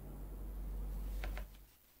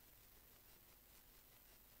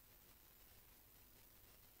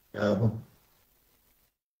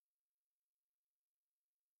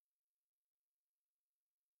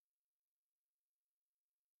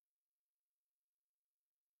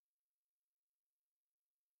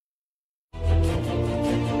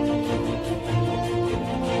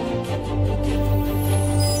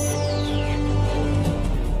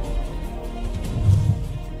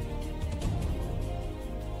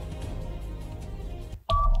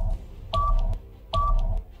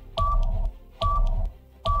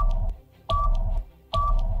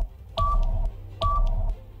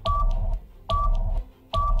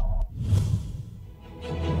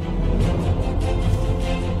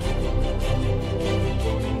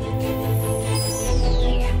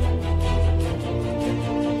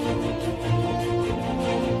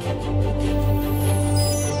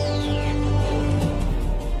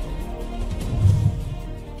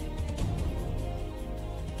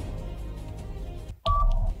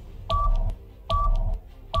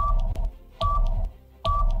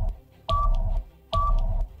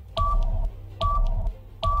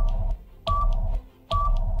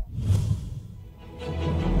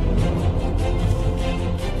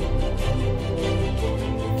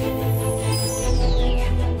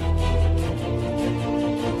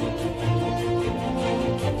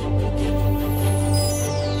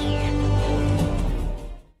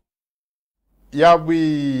 Yeah,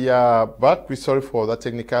 we are back. We're sorry for that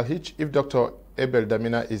technical hitch. If Dr. Abel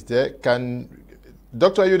Damina is there,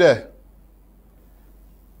 Doctor, are you there?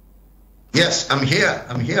 Yes, I'm here.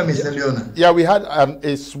 I'm here, Mr. Leonard. Yeah, we had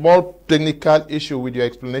a small technical issue with your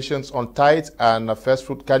explanations on tithe and first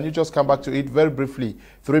fruit. Can you just come back to it very briefly?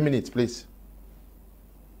 3 minutes, please.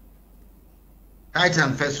 Tithe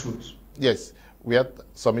and first fruits. Yes, we had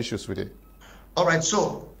some issues with it. All right,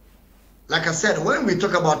 so, like I said, when we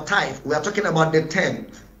talk about tithe, we are talking about the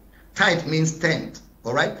tenth. Tithe means tenth,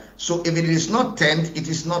 all right? So if it is not tenth, it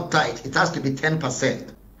is not tithe. It has to be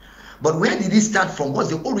 10%. But where did it start from?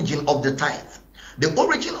 What's the origin of the tithe? The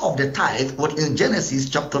origin of the tithe was in Genesis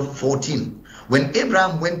chapter 14. When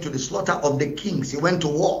Abraham went to the slaughter of the kings, he went to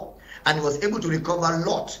war, and he was able to recover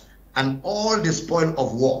Lot and all the spoil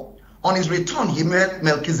of war. On his return, he met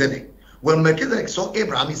Melchizedek. When Melchizedek saw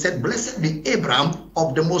Abraham, he said, "Blessed be Abraham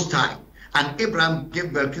of the Most High." And Abraham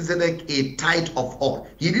gave Melchizedek a tithe of all.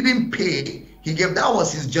 He didn't pay. He gave, that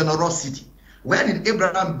was his generosity. Where did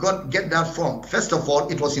Abraham get that from? First of all,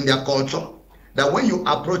 it was in their culture that when you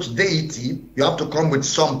approach deity, you have to come with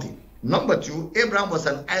something. Number two, Abraham was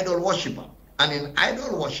an idol worshiper. And in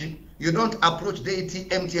idol worship, you don't approach deity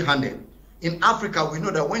empty-handed. In Africa, we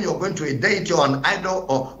know that when you're going to a deity or an idol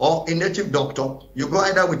or a native doctor, you go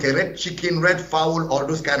either with a red chicken, red fowl, or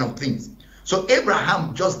those kind of things. So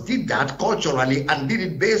Abraham just did that culturally and did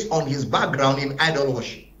it based on his background in idol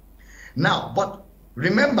worship. Now, but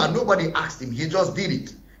remember, nobody asked him. He just did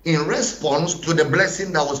it in response to the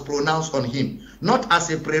blessing that was pronounced on him. Not as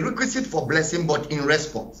a prerequisite for blessing, but in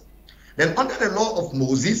response. Then under the law of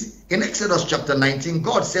Moses, in Exodus chapter 19,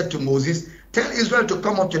 God said to Moses, "Tell Israel to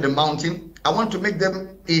come up to the mountain. I want to make them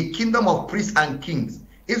a kingdom of priests and kings."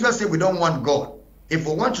 Israel said, "We don't want God. If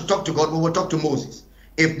we want to talk to God, we will talk to Moses.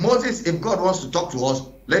 If God wants to talk to us,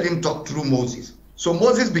 let him talk through Moses." So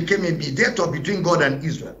Moses became a mediator between God and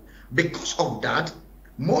Israel. Because of that,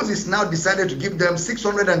 Moses now decided to give them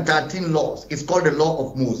 613 laws. It's called the law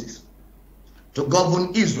of Moses to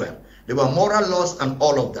govern Israel. There were moral laws and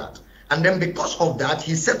all of that. And then because of that,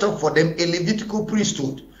 he set up for them a Levitical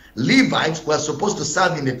priesthood. Levites were supposed to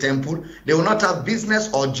serve in the temple. They will not have business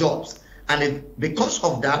or jobs. And because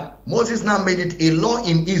of that, Moses now made it a law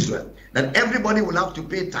in Israel that everybody will have to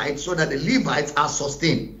pay tithe so that the Levites are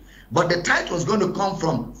sustained. But the tithe was going to come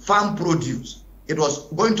from farm produce. It was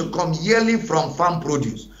going to come yearly from farm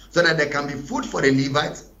produce so that there can be food for the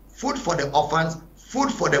Levites, food for the orphans,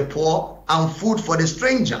 food for the poor, and food for the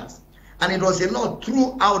strangers. And it was a law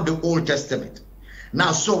throughout the Old Testament.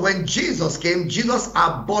 Now, so when Jesus came, Jesus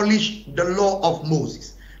abolished the law of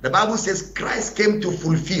Moses. The Bible says Christ came to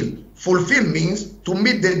fulfill. Fulfill means to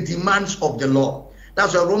meet the demands of the law.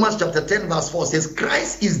 That's why Romans chapter 10 verse 4 says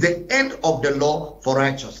Christ is the end of the law for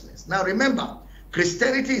righteousness. Now remember,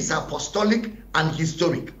 Christianity is apostolic and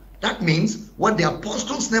historic. That means what the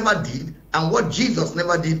apostles never did and what Jesus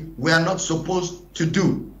never did, we are not supposed to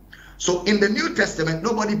do. So in the New Testament,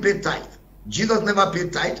 nobody paid tithe. Jesus never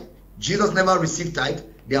paid tithe. Jesus never received tithe.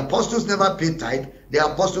 The apostles never paid tithe. The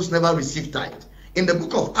apostles never received tithe. In the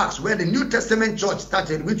book of Acts, where the New Testament church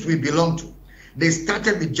started, which we belong to, they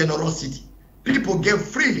started with generosity. People gave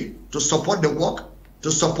freely to support the work,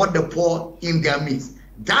 to support the poor in their midst.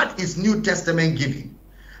 That is New Testament giving.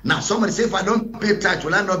 Now, somebody say, if I don't pay tithe,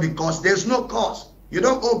 will I not be cost? There's no cost. You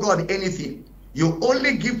don't owe God anything. You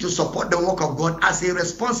only give to support the work of God as a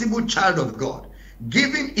responsible child of God.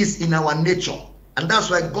 Giving is in our nature. And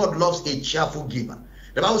that's why God loves a cheerful giver.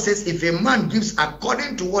 The Bible says, if a man gives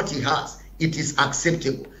according to what he has, it is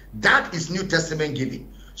acceptable. That is New Testament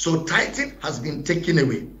giving. So tithing has been taken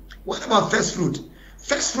away. What about first fruit?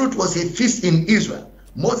 First fruit was a feast in Israel.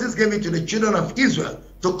 Moses gave it to the children of Israel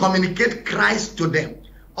to communicate Christ to them.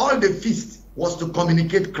 All the feast was to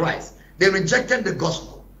communicate Christ. They rejected the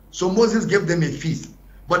gospel. So Moses gave them a feast.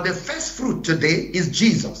 But the first fruit today is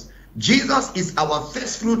Jesus. Jesus is our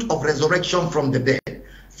first fruit of resurrection from the dead.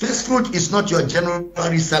 First fruit is not your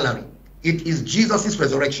January salary. It is Jesus'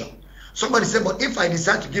 resurrection. Somebody said, but if I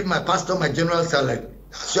decide to give my pastor my general salary,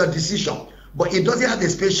 that's your decision. But it doesn't have a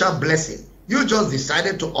special blessing. You just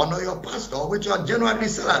decided to honor your pastor with your January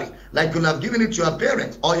salary. Like you could have given it to your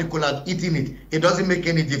parents or you could have eaten it. It doesn't make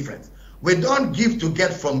any difference. We don't give to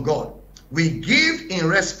get from God. We give in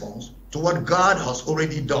response to what God has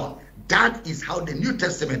already done. That is how the New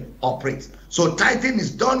Testament operates. So tithing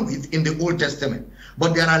is done with in the Old Testament.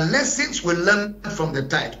 But there are lessons we learn from the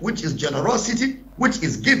tithe, which is generosity, which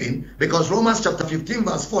is giving, because Romans chapter 15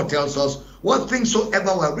 verse 4 tells us, what things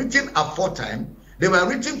soever were written aforetime, they were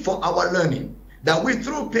written for our learning, that we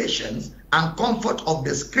through patience and comfort of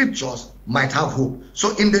the scriptures might have hope.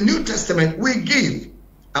 So in the New Testament, we give.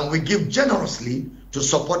 and we give generously to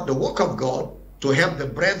support the work of God, to help the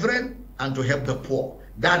brethren, and to help the poor.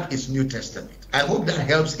 That is New Testament. I hope that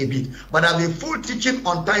helps a bit. But I have a full teaching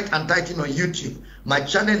on tithe and tithing on YouTube. My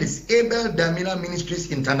channel is Abel Damina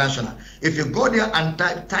Ministries International. If you go there and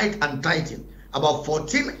type tithe and tithing, about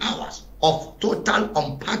 14 hours of total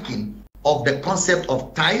unpacking of the concept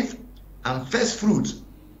of tithe and first fruits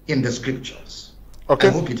in the scriptures. Okay.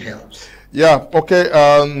 I hope it helps. Yeah, okay.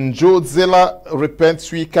 Jodzilla Repent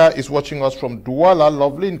Swika is watching us from Douala.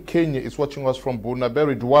 Lovely in Kenya is watching us from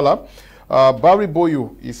Bunaberi, Douala. Barry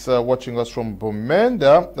Boyu is watching us from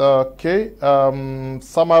Bomenda. Okay.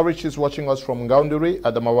 Samarich is watching us from Ngaundiri,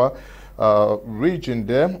 Adamawa region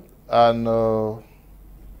there. And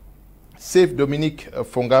Safe Dominique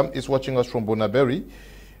Fongam is watching us from Bunaberi.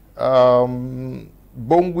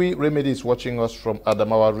 Bongwi Remedy is watching us from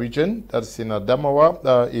Adamawa region. That's in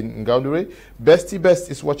Adamawa, in Ngaundiri. Bestie Best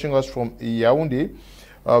is watching us from Yaoundé.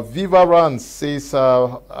 Viva Rans says,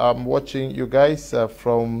 I'm watching you guys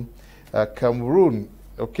from Cameroon.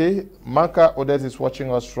 Okay. Manka Odette is watching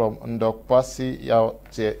us from Ndokpasi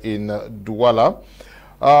out in Douala.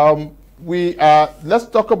 Let's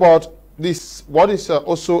talk about this. What is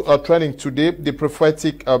also trending today, the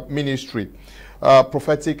prophetic ministry.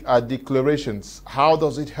 Prophetic declarations. How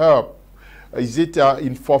does it help? Is it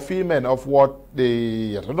in fulfillment of what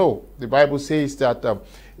I don't know, the Bible says that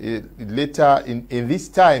later in these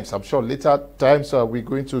times, I'm sure later times we're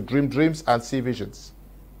going to dream dreams and see visions?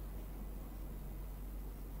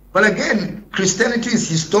 Well, again, Christianity is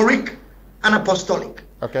historic and apostolic.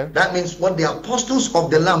 Okay. That means what the apostles of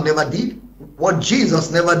the Lamb never did, what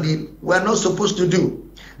Jesus never did, we're not supposed to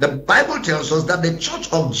do. The Bible tells us that the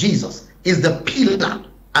church of Jesus is the pillar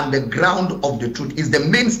and the ground of the truth, is the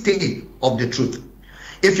mainstay of the truth.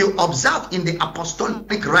 If you observe in the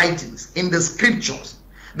apostolic writings, in the scriptures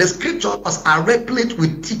are replete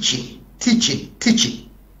with teaching.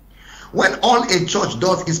 When all a church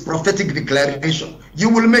does is prophetic declaration, you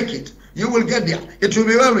will make it. You will get there. It will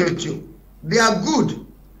be well with you. They are good,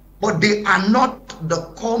 but they are not the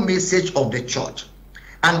core message of the church.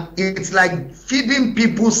 And it's like feeding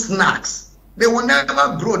people snacks. They will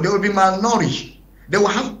never grow. They will be malnourished. They will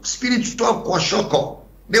have spiritual kwashoko.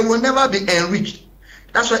 They will never be enriched.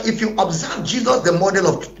 That's why if you observe Jesus, the model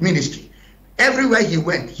of ministry, everywhere he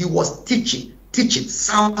went, he was teaching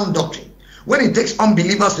sound doctrine. When he takes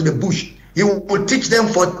unbelievers to the bush, he will teach them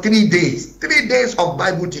for 3 days. 3 days of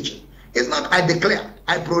Bible teaching. It's not I declare,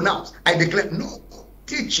 I pronounce, I declare. No,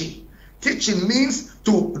 teaching. Teaching means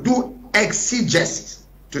to do exegesis,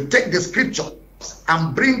 to take the scripture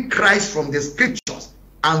and bring Christ from the scriptures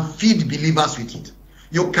and feed believers with it.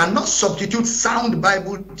 You cannot substitute sound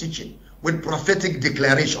Bible teaching with prophetic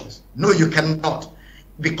declarations. No, you cannot.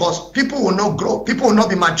 Because people will not grow, people will not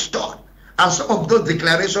be matured. And some of those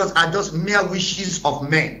declarations are just mere wishes of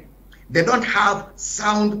men. They don't have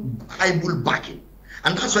sound Bible backing.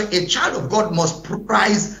 And that's why a child of God must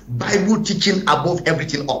prize Bible teaching above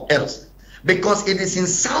everything else. Because it is in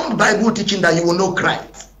sound Bible teaching that you will know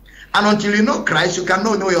Christ. And until you know Christ, you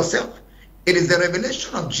cannot know yourself. It is the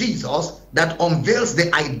revelation of Jesus that unveils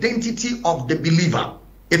the identity of the believer.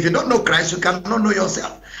 If you don't know Christ, you cannot know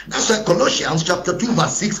yourself. That's why Colossians chapter 2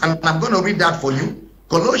 verse 6, and I'm going to read that for you.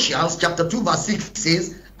 Colossians chapter 2 verse 6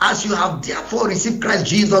 says, as you have therefore received Christ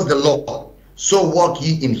Jesus the Lord, so walk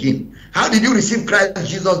ye in him. How did you receive Christ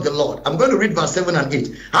Jesus the Lord? I'm going to read verse 7 and 8.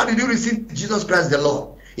 How did you receive Jesus Christ the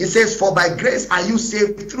Lord? It says, for by grace are you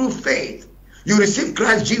saved through faith. You receive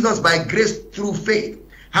Christ Jesus by grace through faith.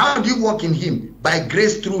 How do you walk in him? By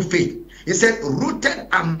grace through faith. He said, rooted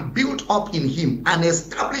and built up in him and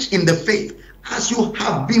established in the faith as you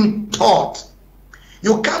have been taught.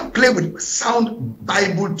 You can't play with sound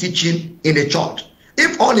Bible teaching in a church.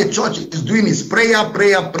 If all a church is doing is prayer,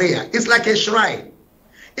 it's like a shrine.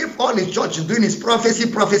 If all a church is doing is prophecy,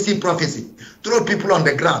 throw people on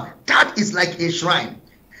the ground, that is like a shrine.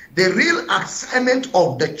 The real assignment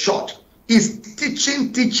of the church is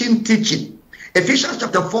teaching. Ephesians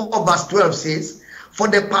chapter 4 verse 12 says, for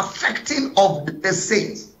the perfecting of the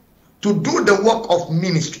saints, to do the work of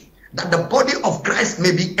ministry, that the body of Christ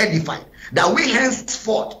may be edified, that we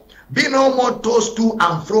henceforth be no more tossed to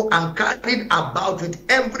and fro and carried about with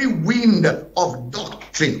every wind of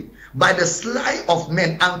doctrine, by the sleight of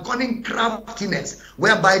men and cunning craftiness,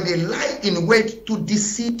 whereby they lie in wait to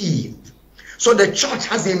deceive. So the church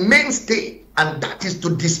has a mainstay, and that is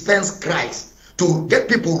to dispense Christ, to get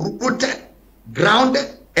people rooted,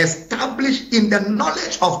 grounded, established in the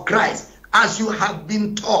knowledge of Christ as you have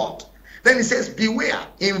been taught. Then it says, beware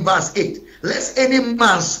in verse 8, lest any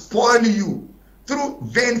man spoil you through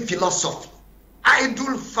vain philosophy,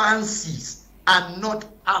 idle fancies, and not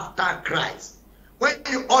after Christ. When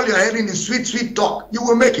all you're hearing is sweet, sweet talk, you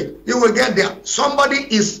will make it. You will get there. Somebody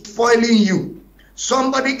is spoiling you.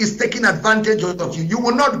 Somebody is taking advantage of you. You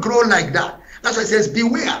will not grow like that. That's why it says,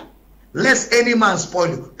 beware, lest any man spoil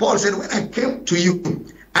you. Paul said, when I came to you,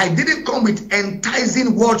 I didn't come with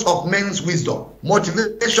enticing words of men's wisdom,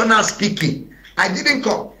 motivational speaking. I didn't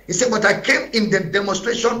come. He said, but I came in the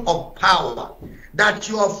demonstration of power, that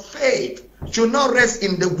your faith should not rest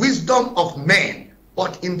in the wisdom of men,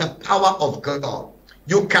 but in the power of God.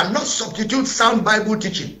 You cannot substitute sound Bible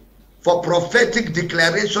teaching for prophetic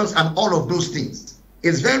declarations and all of those things.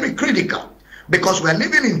 It's very critical, because we're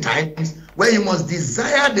living in times where you must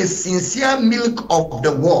desire the sincere milk of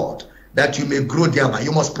the word, that you may grow thereby.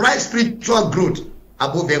 You must prize spiritual growth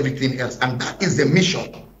above everything else. And that is the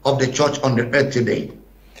mission of the church on the earth today.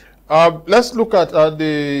 Let's look at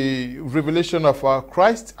the revelation of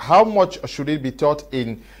Christ. How much should it be taught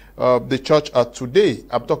in the church today?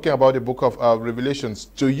 I'm talking about the book of Revelations.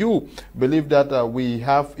 Do you believe that we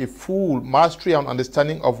have a full mastery and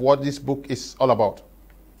understanding of what this book is all about?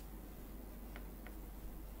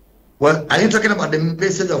 Well, are you talking about the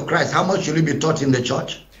message of Christ? How much should it be taught in the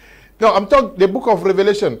church? No, I'm talking the book of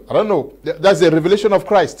Revelation. I don't know. That's the revelation of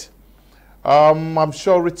Christ. I'm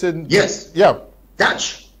sure written. Yes. Yeah. That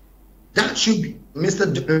should be, Mr.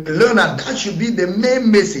 Leonard, that should be the main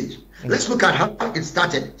message. Let's look at how it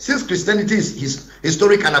started. Since Christianity is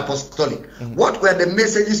historic and apostolic, what were the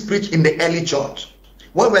messages preached in the early church?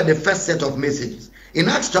 What were the first set of messages? In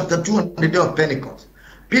Acts chapter 2, on the day of Pentecost,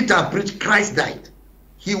 Peter preached Christ died.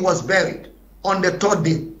 He was buried. On the third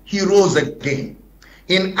day, he rose again.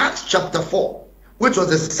 In Acts chapter 4, which was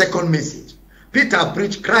the second message, Peter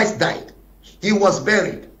preached Christ died. He was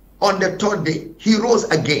buried. On the third day, he rose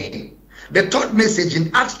again. The third message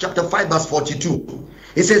in Acts chapter 5 verse 42,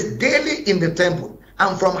 it says, daily in the temple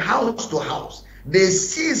and from house to house, they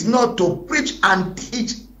cease not to preach and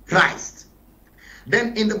teach Christ.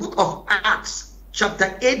 Then in the book of Acts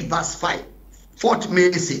chapter 8 verse 5, fourth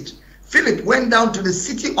message, Philip went down to the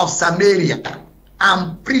city of Samaria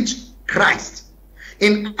and preached Christ.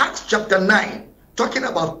 In Acts chapter 9, talking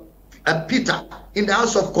about Peter in the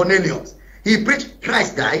house of Cornelius, he preached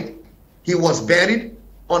Christ died, he was buried,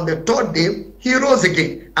 on the third day he rose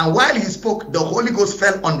again, and while he spoke, the Holy Ghost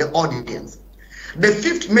fell on the audience. The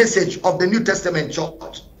fifth message of the New Testament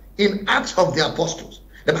church in Acts of the Apostles,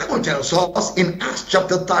 the Bible tells us in Acts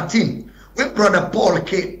chapter 13, when Brother Paul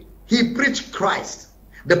came, he preached Christ.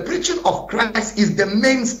 The preaching of Christ is the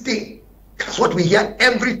mainstay. That's what we hear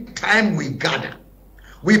every time we gather.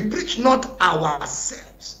 We preach not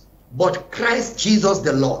ourselves, but Christ Jesus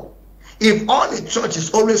the Lord. If all the church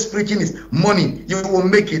is always preaching is money, you will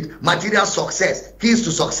make it, material success, keys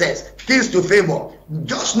to success, keys to favor,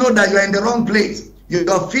 just know that you are in the wrong place. You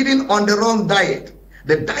are feeding on the wrong diet.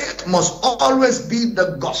 The diet must always be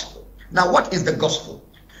the gospel. Now, what is the gospel?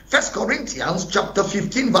 1 Corinthians chapter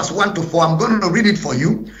 15 verse 1 to 4. I'm going to read it for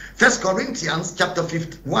you. 1 Corinthians chapter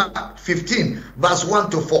 15 verse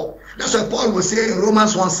 1 to 4. That's why Paul will say in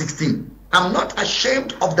Romans 1:16, I'm not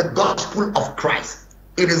ashamed of the gospel of Christ.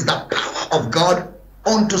 It is the power of God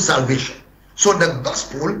unto salvation. So the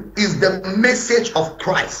gospel is the message of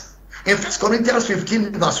Christ. In 1 Corinthians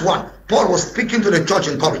 15 verse 1, Paul was speaking to the church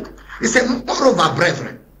in Corinth. He said, moreover,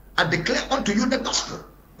 brethren, I declare unto you the gospel,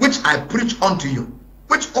 which I preach unto you,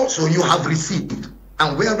 which also you have received,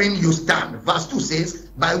 and wherein you stand. Verse 2 says,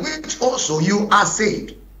 by which also you are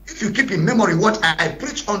saved, if you keep in memory what I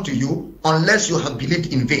preach unto you, unless you have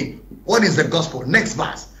believed in vain. What is the gospel? Next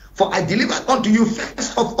verse. For I delivered unto you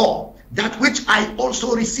first of all that which I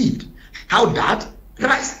also received, how that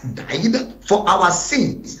Christ died for our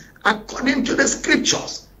sins according to the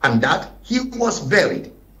scriptures, and that he was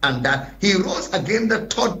buried, and that he rose again the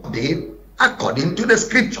third day according to the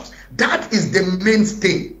scriptures. That is the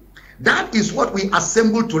mainstay. That is what we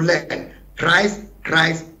assemble to learn. Christ,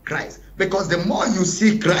 Christ, Christ. Because the more you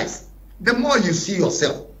see Christ, the more you see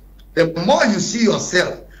yourself. The more you see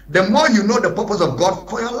yourself, the more you know the purpose of God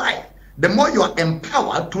for your life. The more you are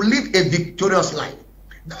empowered to live a victorious life.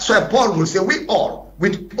 That's why Paul will say, we all,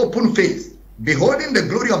 with open face, beholding the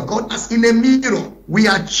glory of God as in a mirror, we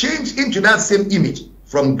are changed into that same image,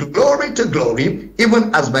 from glory to glory,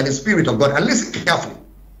 even as by the Spirit of God. And listen carefully.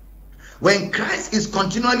 When Christ is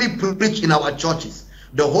continually preached in our churches,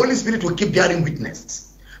 the Holy Spirit will keep bearing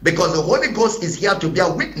witness, because the Holy Ghost is here to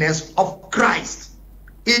bear witness of Christ.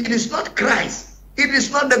 It is not Christ. It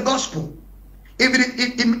is not the gospel.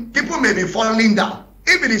 If people may be falling down,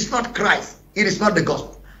 if it is not Christ, it is not the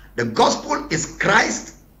gospel. The gospel is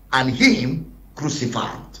Christ and him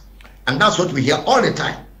crucified. And that's what we hear all the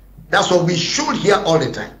time. That's what we should hear all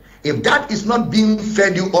the time. If that is not being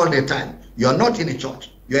fed you all the time, you are not in a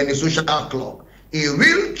church, you are in a social club. A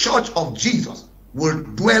real church of Jesus will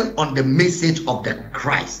dwell on the message of the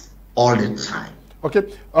Christ all the time.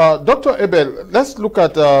 Okay, Dr. Abel, let's look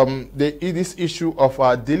at this issue of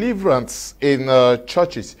deliverance in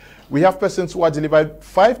churches. We have persons who are delivered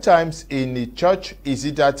 5 times in the church. Is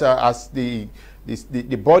it that as the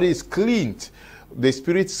body is cleaned, the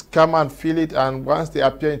spirits come and feel it, and once they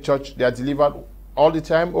appear in church, they are delivered all the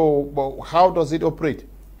time? Or how does it operate?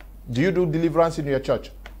 Do you do deliverance in your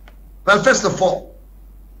church? Well, first of all,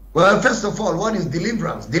 what is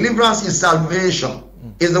deliverance? Deliverance is salvation.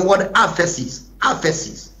 Is the word aphesis.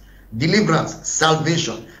 Aphesis. Deliverance,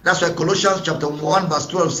 salvation. That's why Colossians chapter 1 verse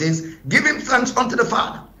 12 says, giving thanks unto the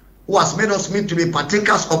Father, who has made us meet to be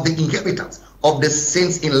partakers of the inheritance of the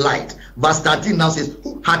saints in light. Verse 13 now says,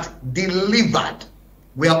 who hath delivered.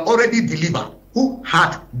 We are already delivered. Who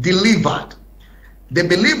hath delivered. The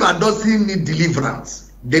believer doesn't need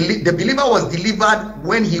deliverance. The believer was delivered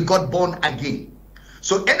when he got born again.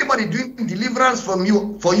 So anybody doing deliverance for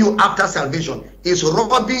you after salvation is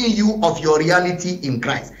robbing you of your reality in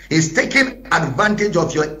Christ. He's taking advantage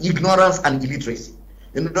of your ignorance and illiteracy.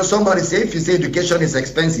 You know, somebody say, if you say education is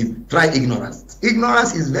expensive, try ignorance.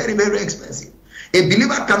 Ignorance is very, very expensive. A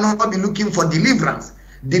believer cannot be looking for deliverance.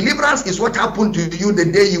 Deliverance is what happened to you the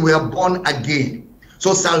day you were born again.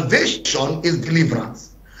 So salvation is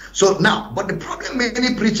deliverance. So now, but the problem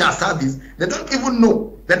many preachers have is they don't even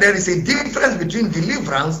know that there is a difference between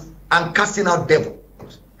deliverance and casting out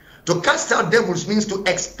devils. To cast out devils means to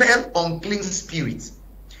expel unclean spirits.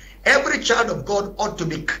 Every child of God ought to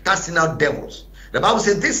be casting out devils. The Bible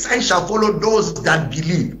says, this sign shall follow those that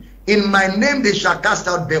believe. In my name they shall cast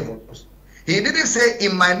out devils. He didn't say,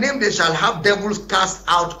 in my name they shall have devils cast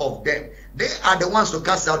out of them. They are the ones to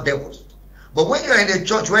cast out devils. But when you are in a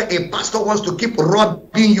church where a pastor wants to keep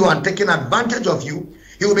robbing you and taking advantage of you,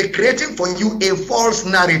 he will be creating for you a false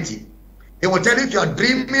narrative. He will tell you if you are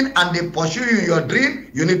dreaming and they pursue you in your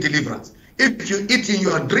dream, you need deliverance. If you eat in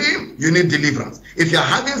your dream, you need deliverance. If you are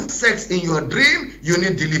having sex in your dream, you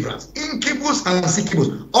need deliverance. Incubus and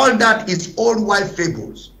succubus, all that is old wife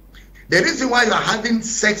fables. The reason why you are having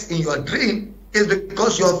sex in your dream is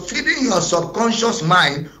because you are feeding your subconscious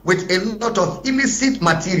mind with a lot of illicit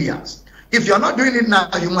materials. If you're not doing it now,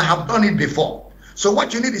 you might have done it before. So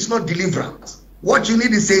what you need is not deliverance. What you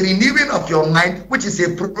need is a renewing of your mind, which is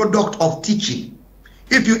a product of teaching.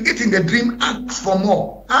 If you eat in the dream, ask for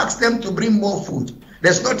more. Ask them to bring more food.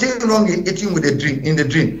 There's nothing wrong in eating with in the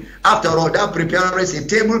dream. After all, thou preparest a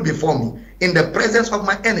table before me in the presence of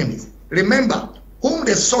my enemies. Remember, whom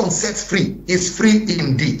the Son sets free is free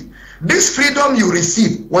indeed. This freedom you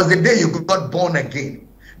received was the day you got born again.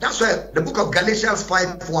 That's why the book of Galatians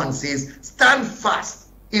 5:1 says, stand fast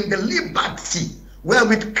in the liberty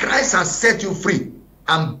wherewith Christ has set you free,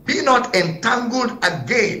 and be not entangled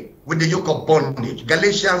again with the yoke of bondage.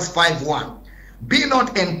 Galatians 5:1. Be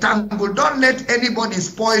not entangled. Don't let anybody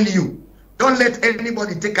spoil you. Don't let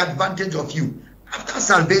anybody take advantage of you. After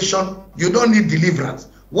salvation, you don't need deliverance.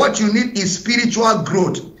 What you need is spiritual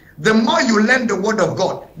growth. The more you learn the word of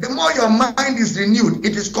God, the more your mind is renewed.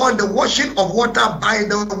 It is called the washing of water by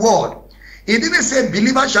the word. He didn't say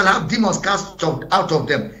believers shall have demons cast out of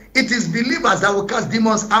them. It is believers that will cast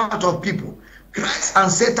demons out of people. Christ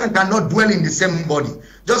and Satan cannot dwell in the same body.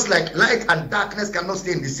 Just like light and darkness cannot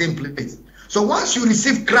stay in the same place. So once you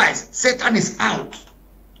receive Christ, Satan is out.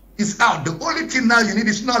 It's out. The only thing now you need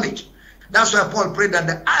is knowledge. That's why Paul prayed that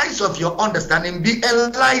the eyes of your understanding be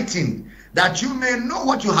enlightened, that you may know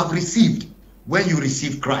what you have received when you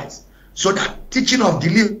receive Christ. So that teaching of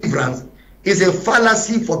deliverance is a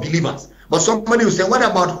fallacy for believers. But somebody will say, what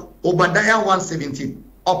about Obadiah 1:17?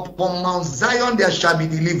 Upon Mount Zion there shall be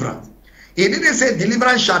deliverance. He didn't say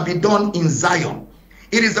deliverance shall be done in Zion.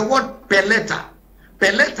 It is the word peleta.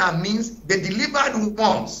 Peleta means the delivered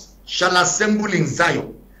ones shall assemble in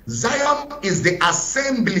Zion. Zion is the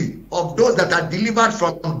assembly of those that are delivered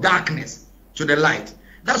from darkness to the light.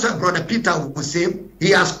 That's why Brother Peter will say,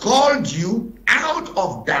 he has called you out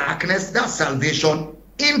of darkness, that's salvation,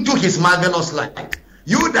 into his marvelous light.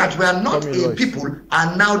 You that were not a people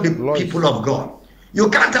are now the people of God. You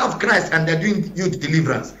can't have Christ and they're doing you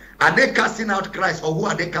deliverance. Are they casting out Christ, or who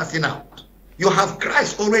are they casting out? You have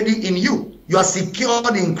Christ already in you. You are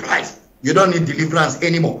secured in Christ. You don't need deliverance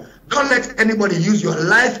anymore. Don't let anybody use your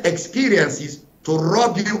life experiences to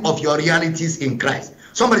rob you of your realities in Christ.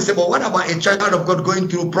 Somebody say, but what about a child of God going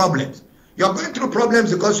through problems? You're going through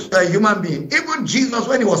problems because you're a human being. Even Jesus,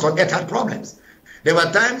 when he was on earth, had problems. There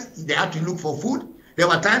were times they had to look for food. There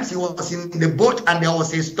were times he was in the boat and there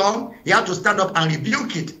was a storm. He had to stand up and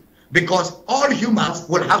rebuke it. because all humans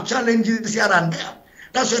will have challenges here and there.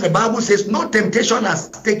 That's why the Bible says, no temptation has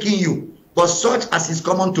taken you, but such as is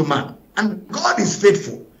common to man. And God is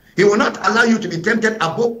faithful. He will not allow you to be tempted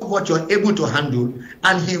above what you're able to handle,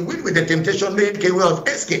 and he will, with the temptation, make a way of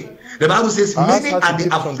escape. The Bible says, many are the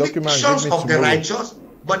afflictions of the righteous,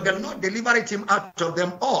 but the Lord delivered him out of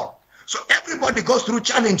them all. So everybody goes through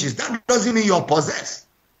challenges. That doesn't mean you're possessed.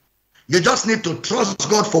 You just need to trust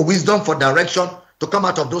God for wisdom, for direction, to come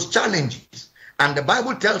out of those challenges. And the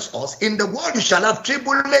Bible tells us, in the world you shall have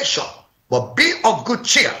tribulation, but be of good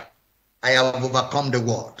cheer. I have overcome the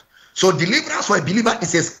world. So deliverance for a believer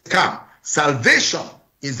is a scam. Salvation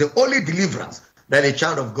is the only deliverance that a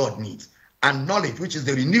child of God needs. And knowledge, which is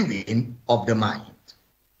the renewing of the mind.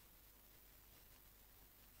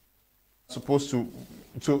 Supposed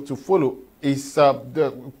to follow is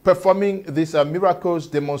performing these miracles,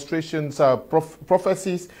 demonstrations,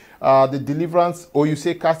 prophecies, the deliverance, or you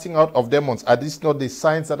say casting out of demons. Are these not the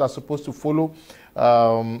signs that are supposed to follow?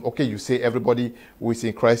 Okay, you say everybody who is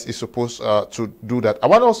in Christ is supposed to do that. I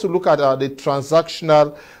want us to look at the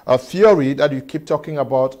transactional theory that you keep talking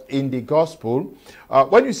about in the gospel.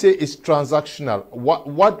 When you say it's transactional,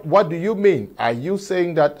 what do you mean? Are you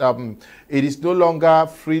saying that it is no longer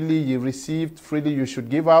freely you received, freely you should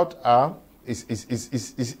give out? Is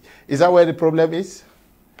that where the problem is?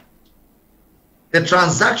 The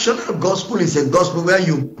transactional gospel is a gospel where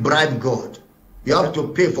you bribe God. You have to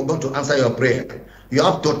pay for God to answer your prayer. You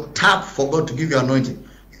have to tap for God to give you anointing.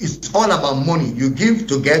 It's all about money. You give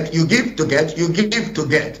to get, you give to get, you give to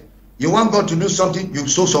get. You want God to do something, you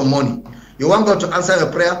sow some money. You want God to answer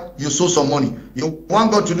your prayer, you sow some money. You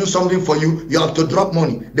want God to do something for you, you have to drop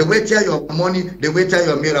money. The weightier your money, the weightier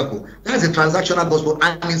your miracle. That's a transactional gospel,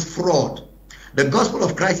 and it's fraud. The gospel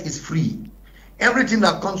of Christ is free. Everything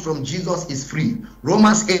that comes from Jesus is free.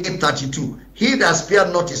 Romans 8:32. He that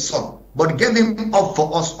spared not his son, but gave him up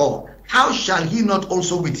for us all, how shall he not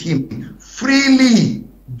also with him freely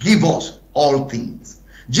give us all things?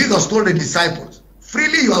 Jesus told the disciples,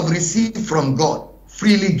 freely you have received from God,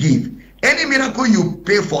 freely give. Any miracle you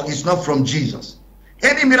pay for is not from Jesus.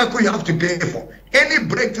 Any miracle you have to pay for, any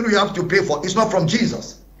breakthrough you have to pay for is not from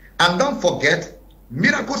Jesus. And don't forget,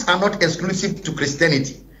 miracles are not exclusive to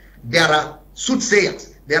Christianity. There are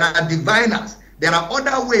soothsayers, there are diviners, there are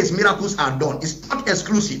other ways miracles are done. It's not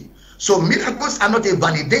exclusive. So miracles are not a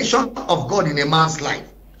validation of God in a man's life.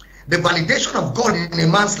 The validation of God in a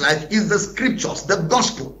man's life is the scriptures, the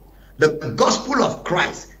gospel of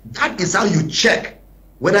Christ. That is how you check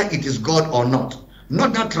whether it is God or not.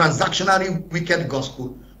 Not that transactionary wicked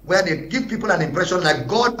gospel where they give people an impression like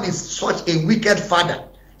God is such a wicked father.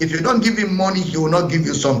 If you don't give him money, he will not give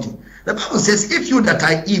you something. The Bible says, if you that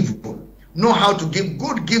are evil know how to give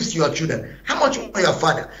good gifts to your children, how much more your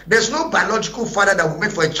father? There's no biological father that will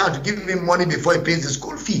wait for a child to give him money before he pays the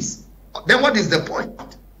school fees. Then what is the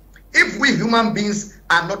point? If we human beings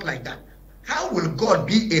are not like that, how will God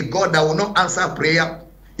be a God that will not answer prayer?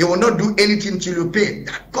 He will not do anything till you pay.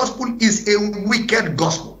 That gospel is a wicked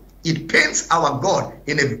gospel. It paints our God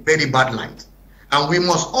in a very bad light. And we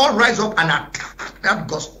must all rise up and attack that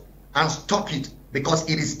gospel and stop it, because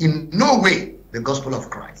it is in no way the gospel of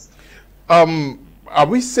Christ. Are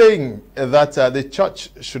we saying that the church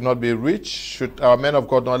should not be rich? Should our men of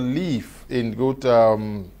God not live in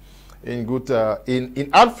in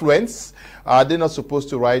affluence? Are they not supposed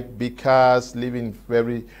to ride big cars, live in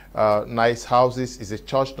very nice houses? Is the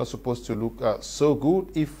church not supposed to look so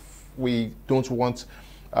good if we don't want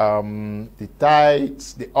the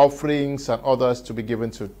tithes, the offerings, and others to be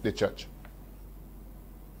given to the church?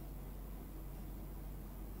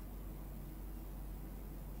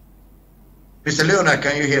 Mr. Leonard,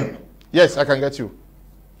 can you hear me? Yes, I can get you.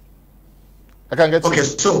 I can get you. Okay,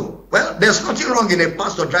 so, well, there's nothing wrong in a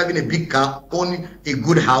pastor driving a big car, owning a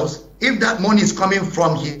good house, if that money is coming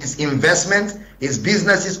from his investment, his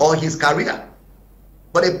businesses, or his career.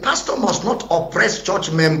 But a pastor must not oppress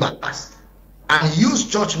church members and use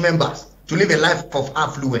church members to live a life of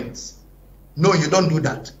affluence. No, you don't do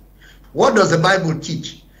that. What does the Bible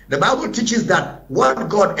teach? The Bible teaches that what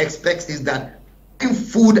God expects is that in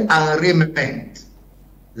food and raiment,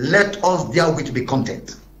 let us therewith be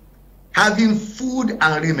content. Having food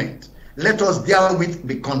and raiment, let us therewith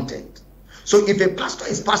be content. So if a pastor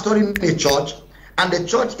is pastoring a church and the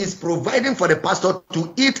church is providing for the pastor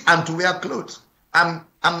to eat and to wear clothes and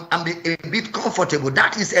be a bit comfortable,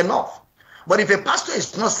 that is enough. But if a pastor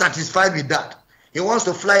is not satisfied with that, he wants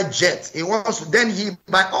to fly jets, then he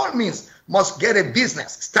by all means must get a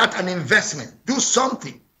business, start an investment, do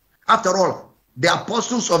something. After all, the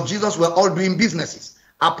apostles of Jesus were all doing businesses.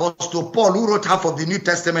 Apostle Paul, who wrote half of the New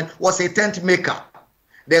Testament, was a tent maker.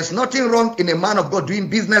 There's nothing wrong in a man of God doing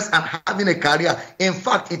business and having a career. In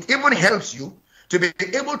fact, it even helps you to be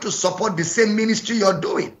able to support the same ministry you're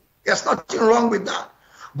doing. There's nothing wrong with that.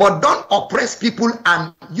 But don't oppress people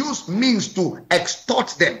and use means to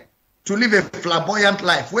extort them to live a flamboyant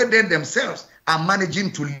life where they themselves are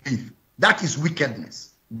managing to live. That is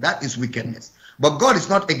wickedness. That is wickedness. But God is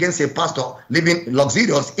not against a pastor living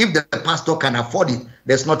luxurious. If the pastor can afford it,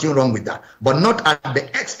 there's nothing wrong with that. But not at the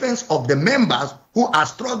expense of the members who are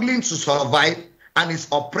struggling to survive and is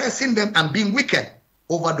oppressing them and being wicked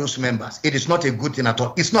over those members. It is not a good thing at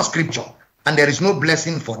all. It's not scripture. And there is no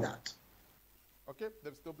blessing for that. Okay,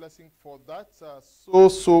 there's no blessing for that.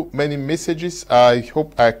 So many messages. I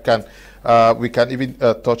hope we can even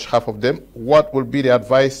touch half of them. What will be the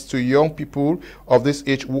advice to young people of this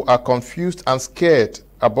age who are confused and scared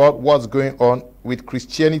about what's going on with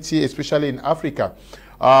Christianity, especially in Africa?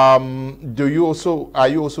 Are you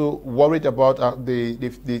also worried about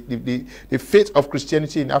the fate of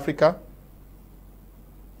Christianity in Africa?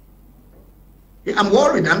 Yeah, I'm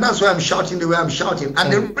worried, and that's why I'm shouting the way I'm shouting.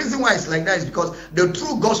 And the reason why it's like that is because the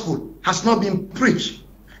true gospel has not been preached.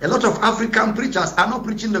 A lot of African preachers are not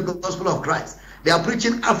preaching the gospel of Christ. They are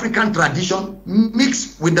preaching African tradition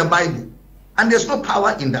mixed with the Bible. And there's no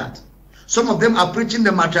power in that. Some of them are preaching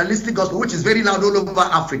the materialistic gospel, which is very loud all over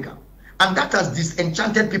Africa. And that has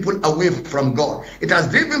disenchanted people away from God. It has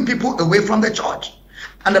driven people away from the church.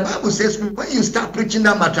 And the Bible says, when you start preaching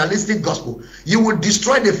that materialistic gospel, you will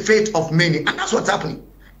destroy the faith of many. And that's what's happening.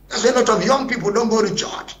 That's why a lot of young people don't go to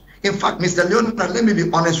church. In fact, Mr. Leonard, let me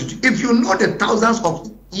be honest with you. If you know the thousands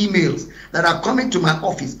of emails that are coming to my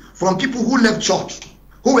office from people who left church,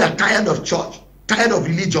 who were tired of church, tired of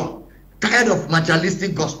religion, tired of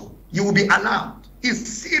materialistic gospel, you will be alarmed. It's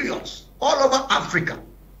serious. All over Africa.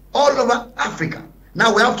 All over Africa.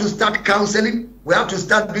 Now we have to start counseling. We have to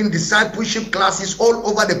start doing discipleship classes all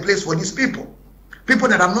over the place for these people. People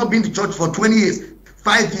that have not been to church for 20 years,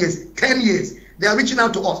 5 years, 10 years. They are reaching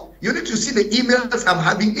out to us. You need to see the emails I'm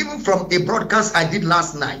having, even from a broadcast I did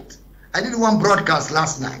last night. I did one broadcast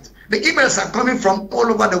last night. The emails are coming from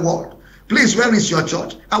all over the world. Please, where is your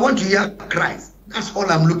church? I want to hear Christ. That's all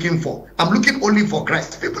I'm looking for. I'm looking only for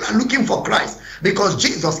Christ. People are looking for Christ because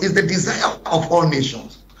Jesus is the desire of all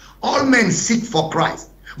nations. All men seek for Christ.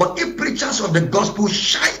 But if preachers of the gospel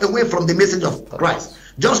shy away from the message of Christ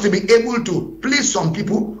just to be able to please some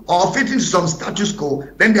people or fit into some status quo,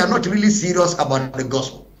 then they are not really serious about the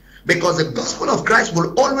gospel. Because the gospel of Christ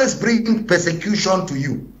will always bring persecution to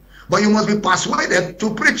you. But you must be persuaded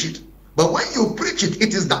to preach it. But when you preach it,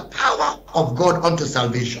 it is the power of God unto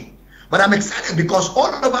salvation. But I'm excited because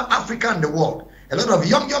all over Africa and the world, a lot of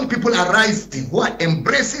young people are rising who are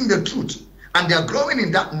embracing the truth. And they are growing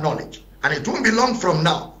in that knowledge. And it won't be long from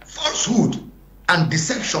now. Falsehood and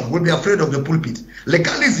deception will be afraid of the pulpit.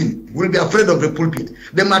 Legalism will be afraid of the pulpit.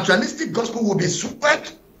 The materialistic gospel will be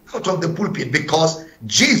swept out of the pulpit because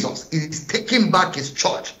Jesus is taking back his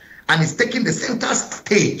church and is taking the center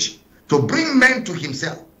stage to bring men to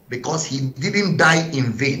himself because he didn't die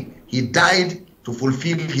in vain. He died to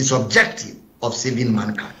fulfill his objective of saving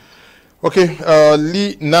mankind. Okay,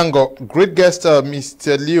 Lee Nango, great guest,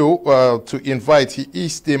 Mr. Leo, to invite. He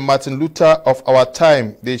is the Martin Luther of our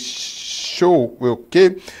time. The show, okay.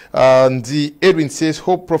 The Edwin says,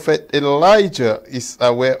 hope Prophet Elijah is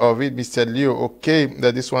aware of it. Mr. Leo, okay.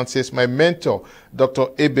 This one says, my mentor, Dr.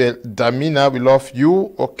 Abel Damina, we love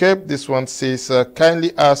you. Okay, this one says,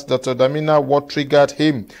 kindly ask Dr. Damina what triggered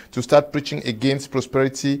him to start preaching against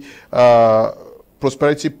prosperity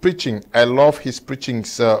preaching. I love his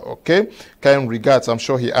preachings. Okay, kind regards. I'm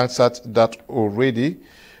sure he answered that already.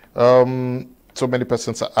 So many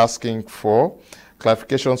persons are asking for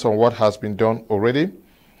clarifications on what has been done already.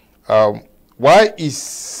 Why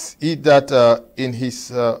is it that in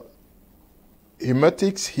his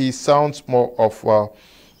hermeneutics he sounds more of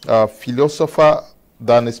a philosopher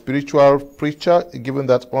than a spiritual preacher, given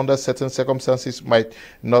that under certain circumstances might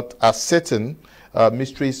not ascertain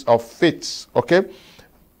mysteries of faith? Okay,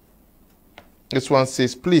 this one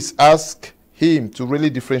says, please ask him to really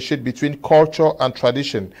differentiate between culture and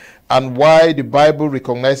tradition and why the Bible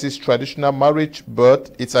recognizes traditional marriage, but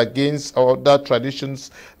it's against other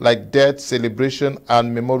traditions like death, celebration,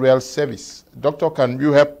 and memorial service. Doctor, can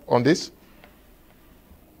you help on this?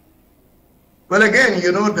 Well, again,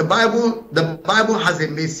 you know, the Bible has a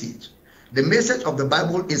message. The message of the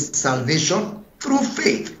Bible is salvation through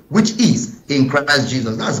faith, which is in Christ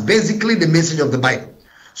Jesus. That's basically the message of the Bible.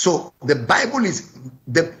 So the Bible is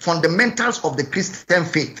the fundamentals of the Christian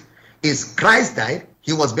faith. Is Christ died,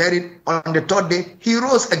 he was buried, on the third day he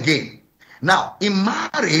rose again. Now, in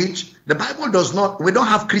marriage, the Bible does not, we don't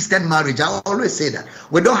have Christian marriage. I always say that.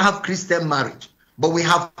 We don't have Christian marriage, but we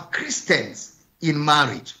have Christians in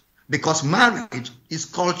marriage, because marriage is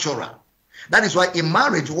cultural. That is why in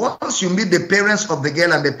marriage, once you meet the parents of the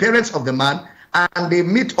girl and the parents of the man, and they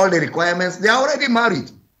meet all the requirements, they are already married.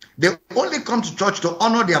 They only come to church to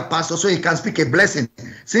honor their pastor so he can speak a blessing,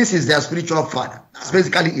 since he's their spiritual father. That's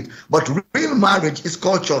basically it. But real marriage is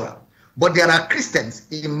cultural. But there are Christians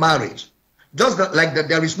in marriage. Just like that,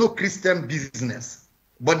 there is no Christian business,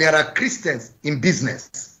 but there are Christians in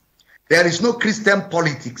business. There is no Christian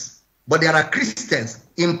politics, but there are Christians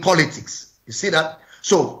in politics. You see that?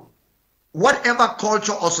 So, whatever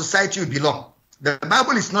culture or society you belong, the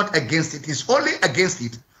Bible is not against it. It's only against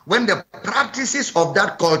it when the practices of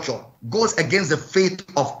that culture goes against the faith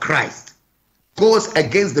of Christ. Goes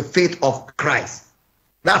against the faith of Christ.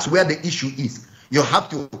 That's where the issue is. You have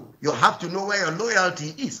to know where your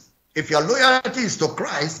loyalty is. If your loyalty is to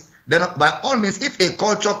Christ, then by all means, if a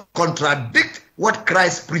culture contradicts what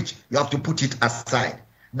Christ preached, you have to put it aside.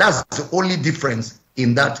 That's the only difference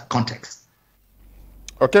in that context.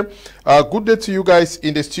 Okay. Good day to you guys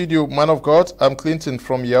in the studio, man of God. I'm Clinton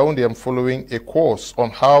from Yaoundé. I'm following a course on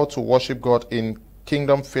how to worship God in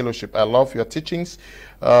Kingdom Fellowship. I love your teachings.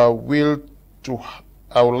 I would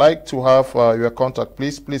like to have your contact,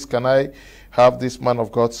 please. Please, can I have this man of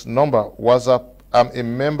God's number? WhatsApp. I'm a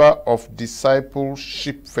member of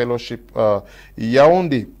Discipleship Fellowship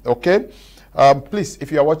Yaoundé. Okay. Please,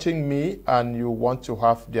 if you are watching me and you want to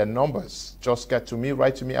have their numbers, just get to me,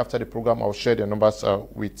 write to me after the program. I'll share their numbers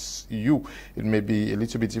with you. It may be a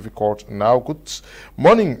little bit difficult now. Good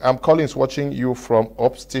morning. I'm Collins, watching you from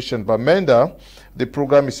Upstation Bamenda. The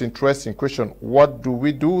program is interesting. Question: what do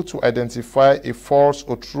we do to identify a false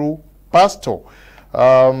or true pastor?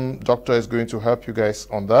 Doctor is going to help you guys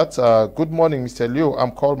on that. Good morning, Mr. Leo.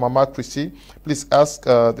 I'm called Mama Chrissy. Please ask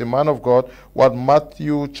the man of God what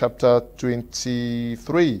Matthew chapter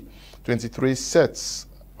 23 says.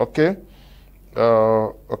 Okay?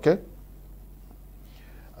 Okay?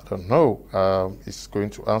 I don't know. He's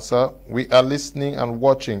going to answer. We are listening and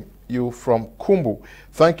watching you from Kumbu.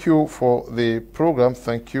 Thank you for the program.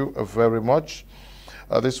 Thank you very much.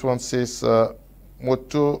 This one says...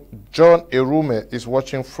 Moto John Erume is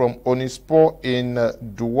watching from Onispo in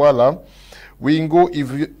Douala. Wingo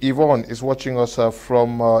Yvonne is watching us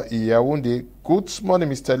from Yaoundé. Good morning,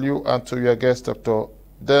 Mr. Liu, and to your guest, Dr.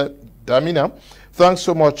 Damina. Thanks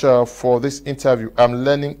so much for this interview. I'm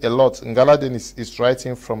learning a lot. Ngala Dennis is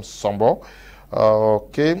writing from Sombo.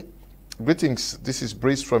 Okay. Greetings. This is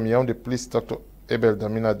Breeze from Yaoundé. Please, Dr. Abel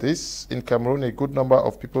Damina. This in Cameroon, a good number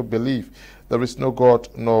of people believe there is no God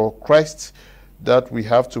nor Christ that we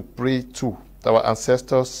have to pray to our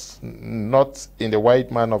ancestors, not in the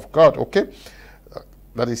white man of God. Okay,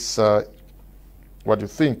 that is what you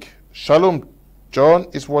think. Shalom. John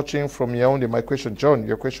is watching from Yaoundé. My question, John,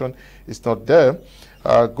 your question is not there.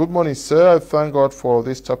 Good morning, sir. I thank God for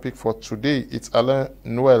this topic for today. It's Alain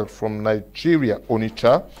Noel from Nigeria,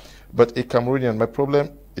 Onitsha, but a Cameroonian. My problem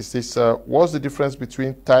is this: what's the difference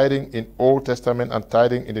between tithing in Old Testament and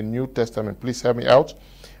tithing in the New Testament? Please help me out.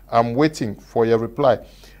 I'm waiting for your reply.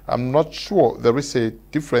 I'm not sure there is a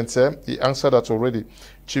difference. He answered that already.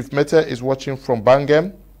 Chief Meta is watching from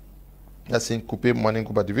Bangam. That's in Coupe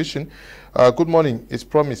Maninguba Division. Good morning. It's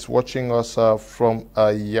Promise watching us from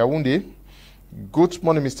Yaoundé. Good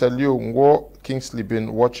morning, Mr. Liu Ngo Kingsley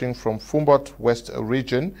been watching from Fumbot West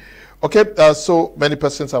region. Okay, so many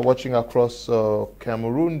persons are watching across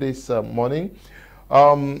Cameroon this morning.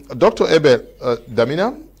 Dr. Abel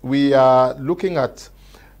Damina, we are looking at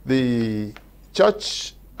the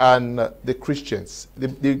church and the Christians,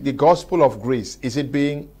 the gospel of grace. Is it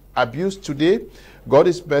being abused today? God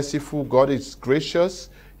is merciful, God is gracious,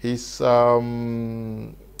 He's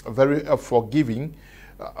very forgiving.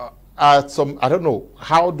 I don't know,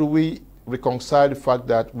 how do we reconcile the fact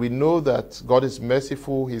that we know that God is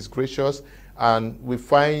merciful, He's gracious, and we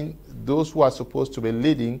find those who are supposed to be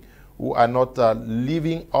leading who are not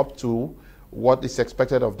living up to what is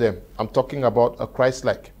expected of them? I'm talking about a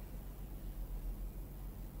Christ-like.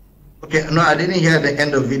 Okay, no, I didn't hear the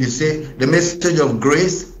end of it. You say the message of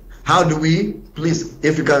grace. How do we, please,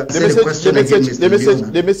 if you can say the question again, Mr.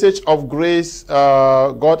 Leonard. The message of grace,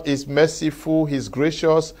 God is merciful, He's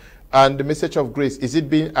gracious, and the message of grace, is it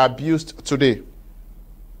being abused today?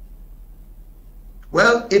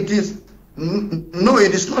 Well, it is. No,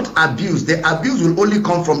 it is not abuse. The abuse will only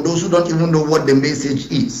come from those who don't even know what the message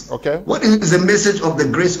is. Okay. What is the message of the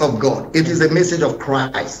grace of God? It is the message of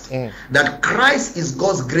Christ. That Christ is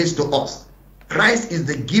God's grace to us. Christ is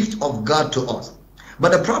the gift of God to us.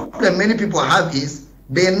 But the problem many people have is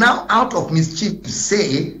They now, out of mischief,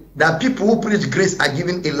 say that people who preach grace are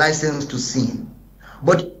given a license to sin.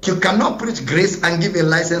 But you cannot preach grace and give a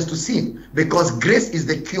license to sin, because grace is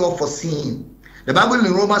the cure for sin. The Bible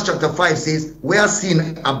in Romans chapter 5 says, where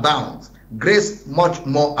sin abounds, grace much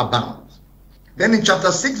more abounds. Then in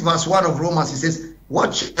chapter 6 verse 1 of Romans, it says,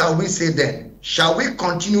 what shall we say then? Shall we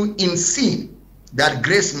continue in sin that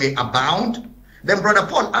grace may abound? Then Brother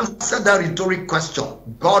Paul answered that rhetoric question,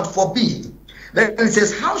 God forbid. Then he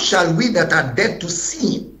says, how shall we that are dead to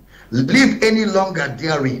sin live any longer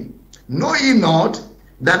therein? Know ye not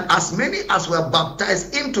that as many as were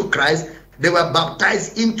baptized into Christ, they were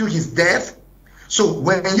baptized into his death? So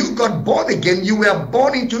when you got born again, you were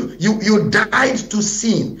born into, you died to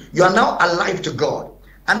sin. You are now alive to God.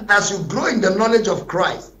 And as you grow in the knowledge of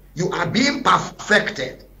Christ, you are being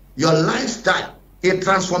perfected. Your lifestyle, a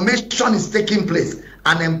transformation is taking place.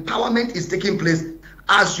 An empowerment is taking place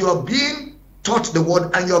as you are being taught the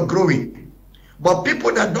word and you're growing. But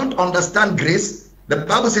people that don't understand grace, the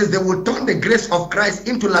Bible says they will turn the grace of Christ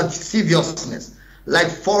into lasciviousness, like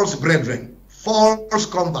false brethren, false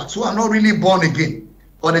converts who are not really born again,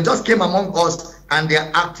 or they just came among us and they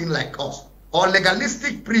are acting like us, or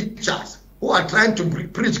legalistic preachers who are trying to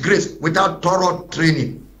preach grace without thorough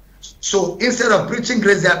training. So instead of preaching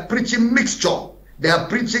grace, they are preaching mixture. They are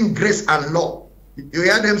preaching grace and law. You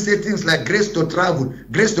hear them say things like grace to travel,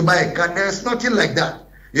 grace to buy a car. There's nothing like that.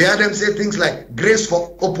 You hear them say things like grace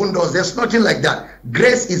for open doors. There's nothing like that.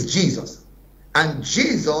 Grace is Jesus. And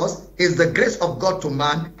Jesus is the grace of God to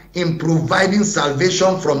man in providing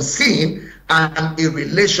salvation from sin and a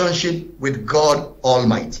relationship with God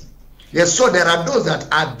Almighty. Yes, so there are those that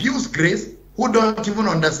abuse grace, who don't even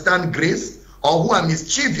understand grace, or who are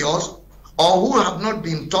mischievous, or who have not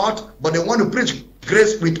been taught, but they want to preach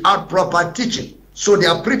grace without proper teaching. So they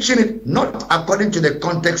are preaching it not according to the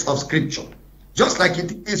context of Scripture. Just like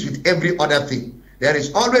it is with every other thing. There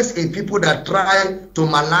is always a people that try to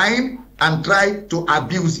malign and try to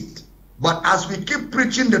abuse it. But as we keep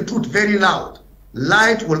preaching the truth very loud,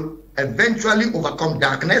 light will eventually overcome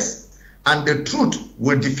darkness, and the truth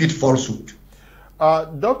will defeat falsehood.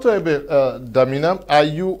 Dr. Abel Damina, are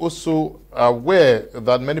you also aware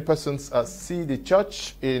that many persons see the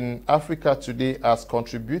church in Africa today as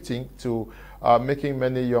contributing to making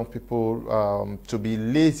many young people to be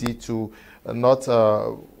lazy, to not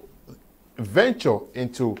venture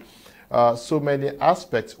into so many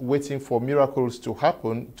aspects, waiting for miracles to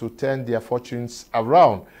happen to turn their fortunes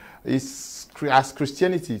around? Has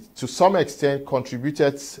Christianity to some extent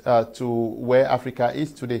contributed to where Africa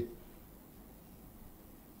is today?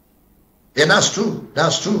 Yeah, that's true.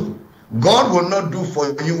 That's true. God will not do for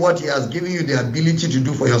you what he has given you the ability to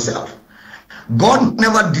do for yourself. God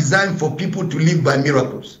never designed for people to live by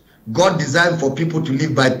miracles. God designed for people to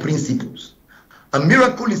live by principles. A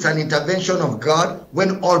miracle is an intervention of God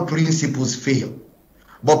when all principles fail.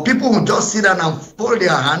 But people who just sit down and fold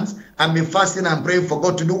their hands and be fasting and praying for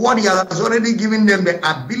God to do what he has already given them the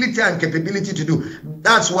ability and capability to do.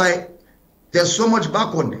 That's why there's so much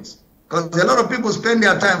backwardness. Because a lot of people spend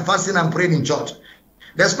their time fasting and praying in church.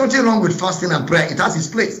 There's nothing wrong with fasting and prayer. It has its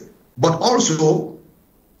place. But also,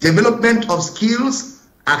 development of skills,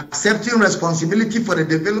 accepting responsibility for the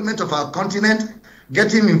development of our continent,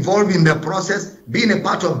 getting involved in the process, being a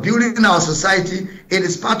part of building our society, it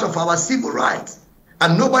is part of our civil rights.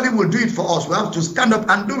 And nobody will do it for us. We have to stand up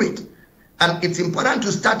and do it. And it's important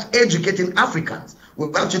to start educating Africans. We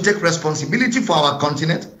have to take responsibility for our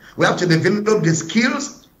continent. We have to develop the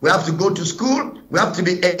skills. We have to go to school. We have to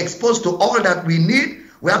be exposed to all that we need.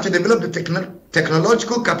 We have to develop the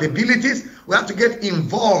technological capabilities. We have to get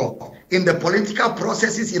involved in the political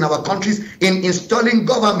processes in our countries, in installing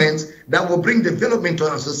governments that will bring development to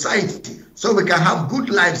our society so we can have good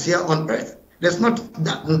lives here on earth. There's not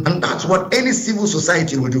that, and that's what any civil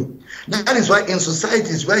society will do. That is why in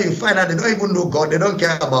societies where you find out they don't even know God, they don't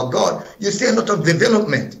care about God, you see a lot of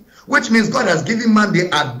development. Which means God has given man the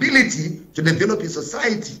ability to develop his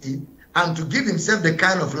society and to give himself the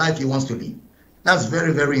kind of life he wants to live. That's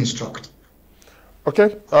very, very instructive.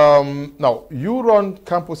 Okay. Now, you run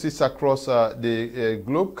campuses across the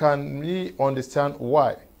globe. Can we understand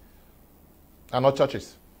why? And not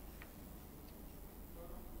churches?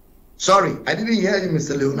 Sorry, I didn't hear you,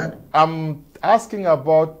 Mr. Leonard. I'm asking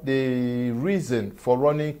about the reason for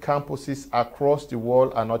running campuses across the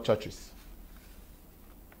world and not churches.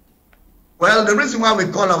 Well, the reason why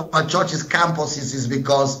we call our churches campuses is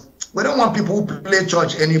because we don't want people who play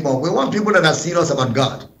church anymore. We want people that are serious about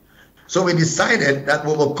God. So we decided that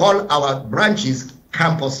we will call our branches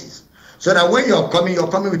campuses. So that when you're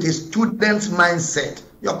coming with a student's mindset.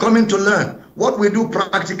 You're coming to learn. what we do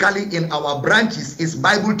practically in our branches is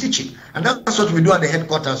Bible teaching. And that's what we do at the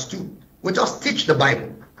headquarters too. We just teach the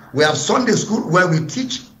Bible. We have Sunday school where we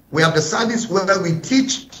teach. We have the service where we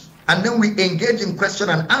teach. And then we engage in question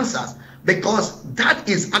and answers, because that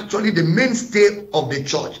is actually the mainstay of the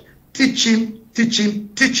church. Teaching, teaching,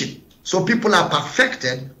 teaching. So people are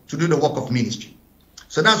perfected to do the work of ministry.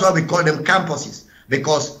 So that's why we call them campuses,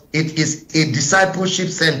 because it is a discipleship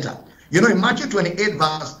center. You know, in Matthew 28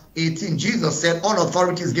 verse 18, Jesus said, all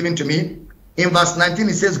authority is given to me. In verse 19,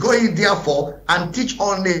 he says, go ye therefore and teach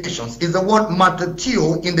all nations. Is the word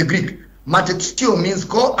matetio in the Greek. Matetio means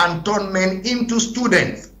go and turn men into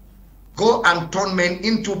students. Go and turn men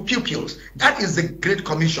into pupils. That is the Great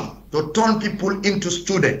Commission, to turn people into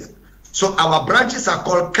students. So our branches are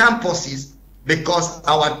called campuses because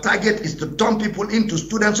our target is to turn people into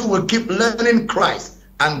students who will keep learning Christ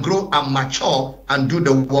and grow and mature and do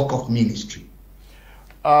the work of ministry.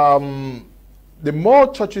 The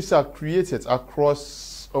more churches are created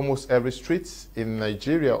across almost every street in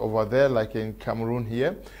Nigeria over there, like in Cameroon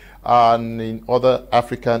here, and in other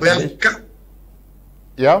African countries.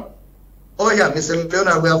 Yeah? Oh yeah, Mr.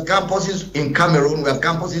 Leonard, we have campuses in Cameroon, we have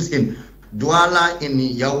campuses in Douala, in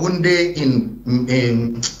Yaoundé, in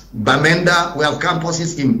Bamenda, we have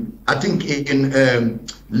campuses in, I think, in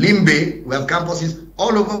Limbe, we have campuses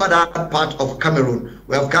all over that part of Cameroon.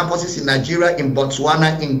 We have campuses in Nigeria, in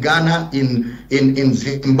Botswana, in Ghana, in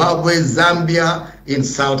Zimbabwe, Zambia, in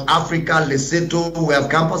South Africa, Lesotho. We have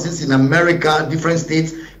campuses in America, different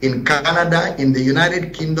states, in Canada, in the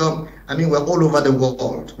United Kingdom. I mean, we're all over the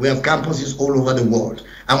world. We have campuses all over the world.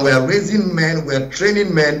 And we are raising men, we're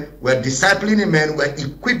training men, we're disciplining men, we're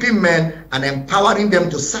equipping men and empowering them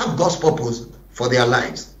to serve God's purpose for their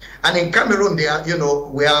lives. And in Cameroon, there, you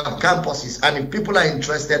know, we have campuses. And if people are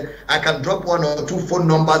interested, I can drop 1 or 2 phone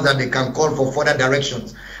numbers that they can call for further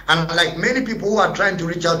directions. And like many people who are trying to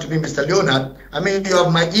reach out to me, Mr. Leonard, I mean, you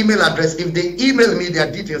have my email address. If they email me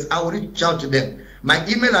their details, I will reach out to them. My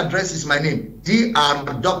email address is my name,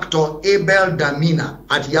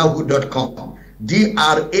 dr.Abel@yahoo.com.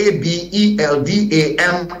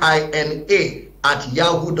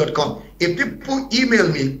 DRABELDAMINA@yahoo.com. If people email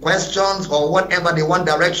me questions or whatever they want,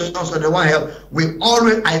 directions or they want help,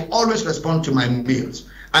 I always respond to my mails.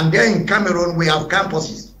 And there in Cameroon, we have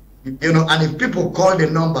campuses. You know, and if people call the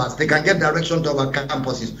numbers, they can get direction to our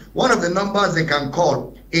campuses. One of the numbers they can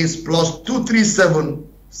call is +237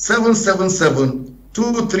 777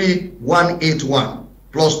 23181,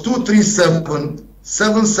 +237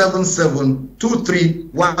 777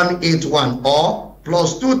 23181, or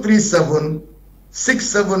 +237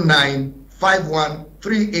 679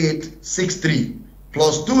 513863,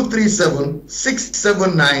 +237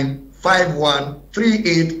 679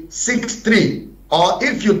 513863. Or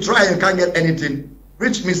if you try and can't get anything,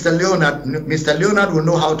 reach Mr. Leonard. Mr. Leonard will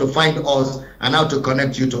know how to find us and how to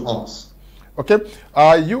connect you to us. Okay.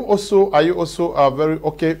 Are you also very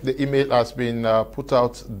okay? The email has been put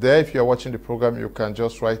out there. If you are watching the program, you can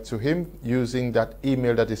just write to him using that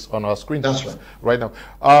email that is on our screen. That's right. Right now.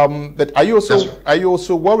 But are you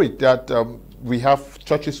also worried that we have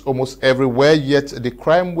churches almost everywhere, yet the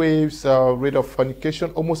crime waves, rate of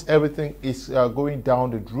fornication, almost everything is going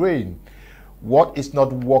down the drain? What is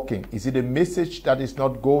not working? Is it a message that is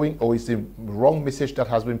not going, or is it the wrong message that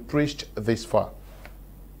has been preached this far?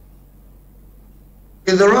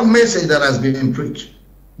 It's the wrong message that has been preached.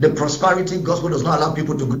 The prosperity gospel does not allow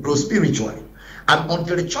people to grow spiritually. And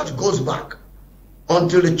until the church goes back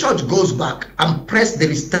and press the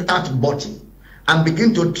restart button and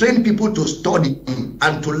begin to train people to study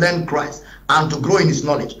and to learn Christ and to grow in his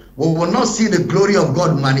knowledge, we will not see the glory of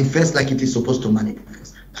God manifest like it is supposed to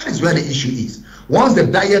manifest. That is where the issue is. Once the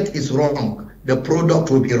diet is wrong, the product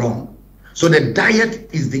will be wrong. So the diet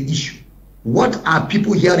is the issue. What are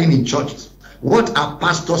people hearing in churches? What are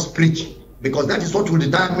pastors preaching? Because that is what will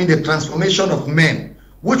determine the transformation of men,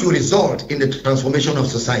 which will result in the transformation of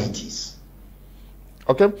societies.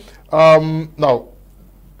 Okay. Now,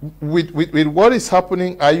 with what is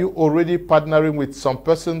happening, are you already partnering with some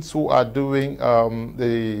persons who are doing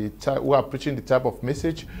who are preaching the type of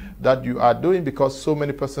message that you are doing? Because so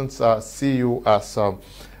many persons see you as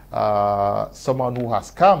someone who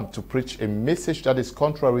has come to preach a message that is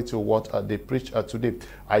contrary to what they preach today.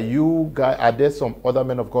 Are there some other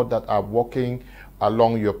men of God that are walking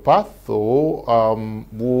along your path, or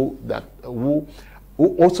who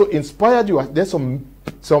also inspired you? Are there some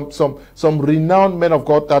renowned men of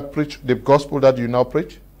God that preach the gospel that you now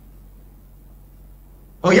preach?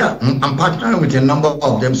 Oh yeah, I'm partnering with a number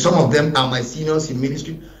of them. Some of them are my seniors in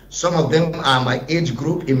ministry. Some of them are my age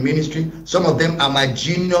group in ministry. Some of them are my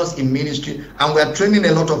juniors in ministry. And we are training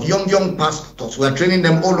a lot of young pastors. We are training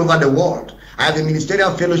them all over the world. I have a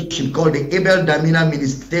ministerial fellowship called the Abel Damina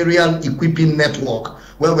Ministerial Equipping Network,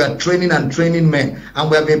 where we are training and training men.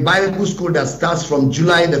 And we have a Bible school that starts from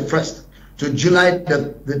July the 1st to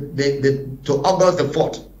to August the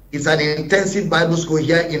 4th. It's an intensive Bible school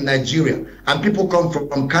here in Nigeria. And people come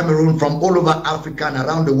from Cameroon, from all over Africa and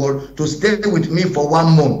around the world to stay with me for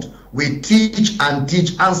 1 month. We teach,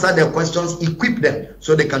 answer their questions, equip them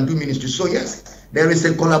so they can do ministry. So yes, there is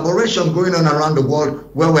a collaboration going on around the world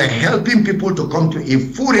where we're helping people to come to a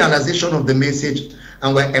full realization of the message,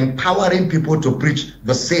 and we're empowering people to preach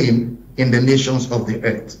the same in the nations of the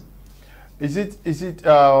earth. Is it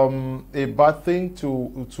a bad thing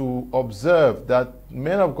to observe that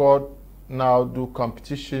men of God now do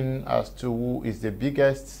competition as to who is the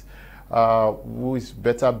biggest, who is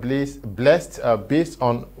better blessed based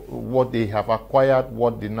on what they have acquired,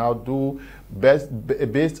 what they now do,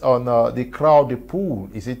 based on the crowd, the pool?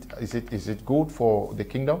 Is it good for the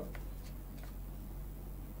kingdom?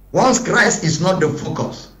 Once Christ is not the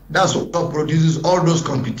focus, that's what produces all those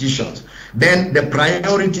competitions. Then the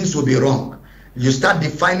priorities will be wrong. You start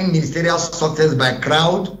defining ministerial success by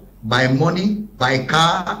crowd, by money, by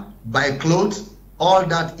car, by clothes. All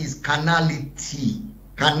that is carnality.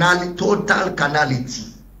 Total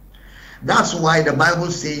carnality. That's why the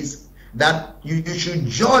Bible says that you should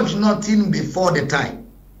judge nothing before the time,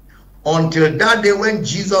 until that day when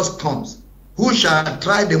Jesus comes, who shall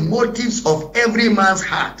try the motives of every man's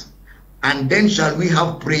heart, and then shall we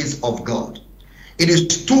have praise of God. It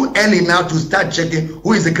is too early now to start checking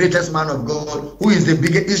who is the greatest man of God, who is the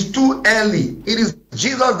biggest. It's too early. It is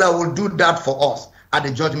Jesus that will do that for us at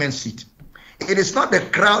the judgment seat. It is not the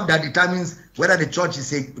crowd that determines whether the church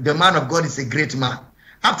the man of God is a great man.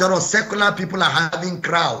 After all, secular people are having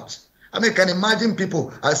crowds. I mean, can imagine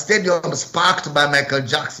people at stadiums packed by Michael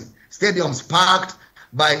Jackson, stadiums packed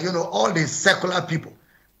by, all the secular people.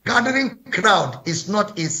 Gathering crowd is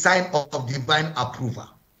not a sign of divine approval.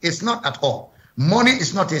 It's not at all. Money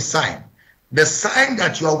is not a sign. The sign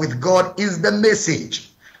that you are with God is the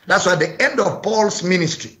message. That's why at the end of Paul's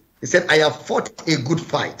ministry, he said, I have fought a good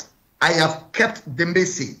fight. I have kept the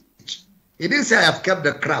message. He didn't say I have kept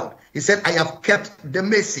the crowd. He said, I have kept the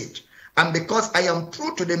message. And because I am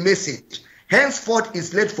true to the message, henceforth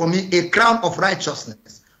is laid for me a crown of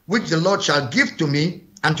righteousness, which the Lord shall give to me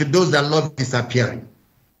and to those that love his appearing.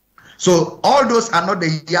 So all those are not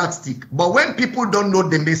the yardstick. But when people don't know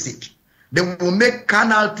the message, they will make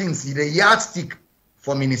carnal things the yardstick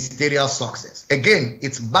for ministerial success. Again,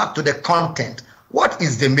 it's back to the content. What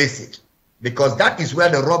is the message? Because that is where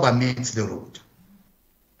the rubber meets the road.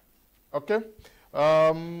 Okay.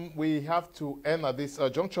 We have to end at this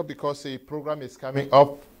juncture because the program is coming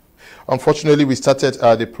up. Unfortunately, we started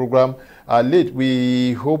the program late.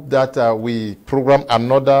 We hope that we program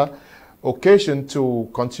another occasion to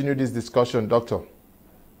continue this discussion, Doctor.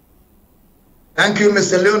 Thank you,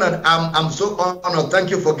 Mr. Leonard. I'm so honored. Thank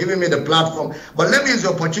you for giving me the platform. But let me use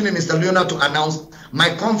the opportunity, Mr. Leonard, to announce my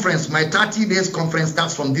conference. My 30 days conference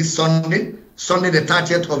starts from this Sunday, the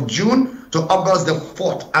 30th of June to August the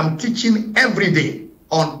 4th. I'm teaching every day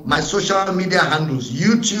on my social media handles,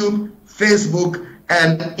 YouTube, Facebook,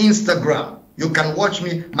 and Instagram. You can watch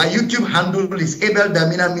me. My YouTube handle is Abel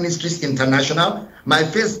Damina Ministries International. My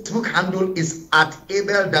Facebook handle is at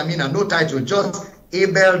Abel Damina. No title, just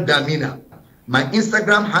Abel Damina. My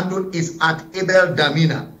Instagram handle is at Abel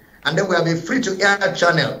Damina. And then we have a free-to-air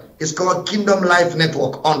channel. It's called Kingdom Life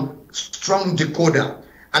Network on Strong Decoder.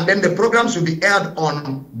 And then the programs will be aired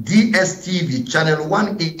on DSTV, channel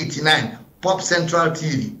 189, Pop Central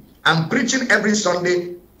TV. I'm preaching every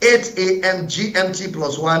Sunday, 8 a.m. GMT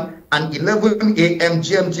plus 1 and 11 a.m.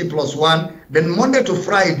 GMT plus 1. Then Monday to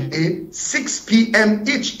Friday, 6 p.m.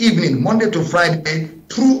 each evening, Monday to Friday,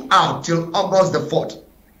 throughout till August the 4th.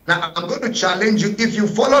 Now, I'm going to challenge you. If you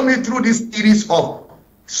follow me through this series of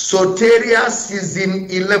Soteria Season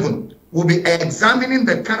 11, we'll be examining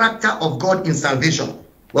the character of God in salvation.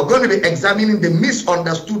 We're going to be examining the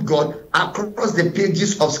misunderstood God across the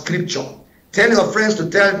pages of Scripture. Tell your friends to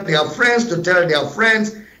tell their friends to tell their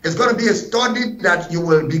friends. It's going to be a study that you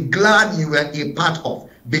will be glad you were a part of.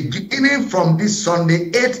 Beginning from this Sunday,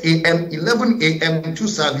 8 a.m., 11 a.m., 2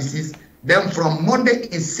 services. Then from Monday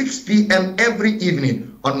is 6 p.m. every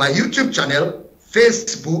evening on my YouTube channel,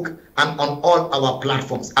 Facebook, and on all our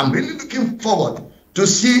platforms. I'm really looking forward to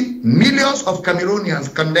see millions of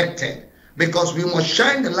Cameroonians connected, because we must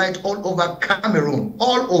shine the light all over Cameroon,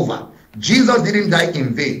 all over. Jesus didn't die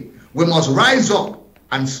in vain. We must rise up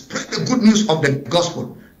and spread the good news of the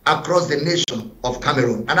gospel. across the nation of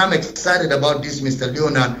Cameroon. And I'm excited about this, Mr.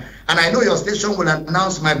 Leonard. And I know your station will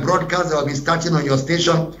announce my broadcast that will be starting on your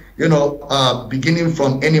station, you know, beginning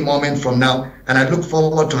from any moment from now. And I look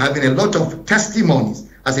forward to having a lot of testimonies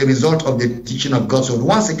as a result of the teaching of God. So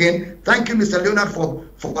once again, thank you, Mr. Leonard,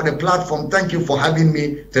 for the platform. Thank you for having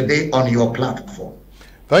me today on your platform.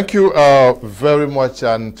 Thank you very much,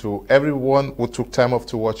 and to everyone who took time off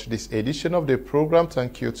to watch this edition of the program.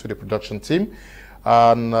 Thank you to the production team.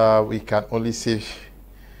 And we can only say,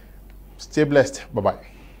 stay blessed.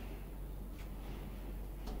 Bye-bye.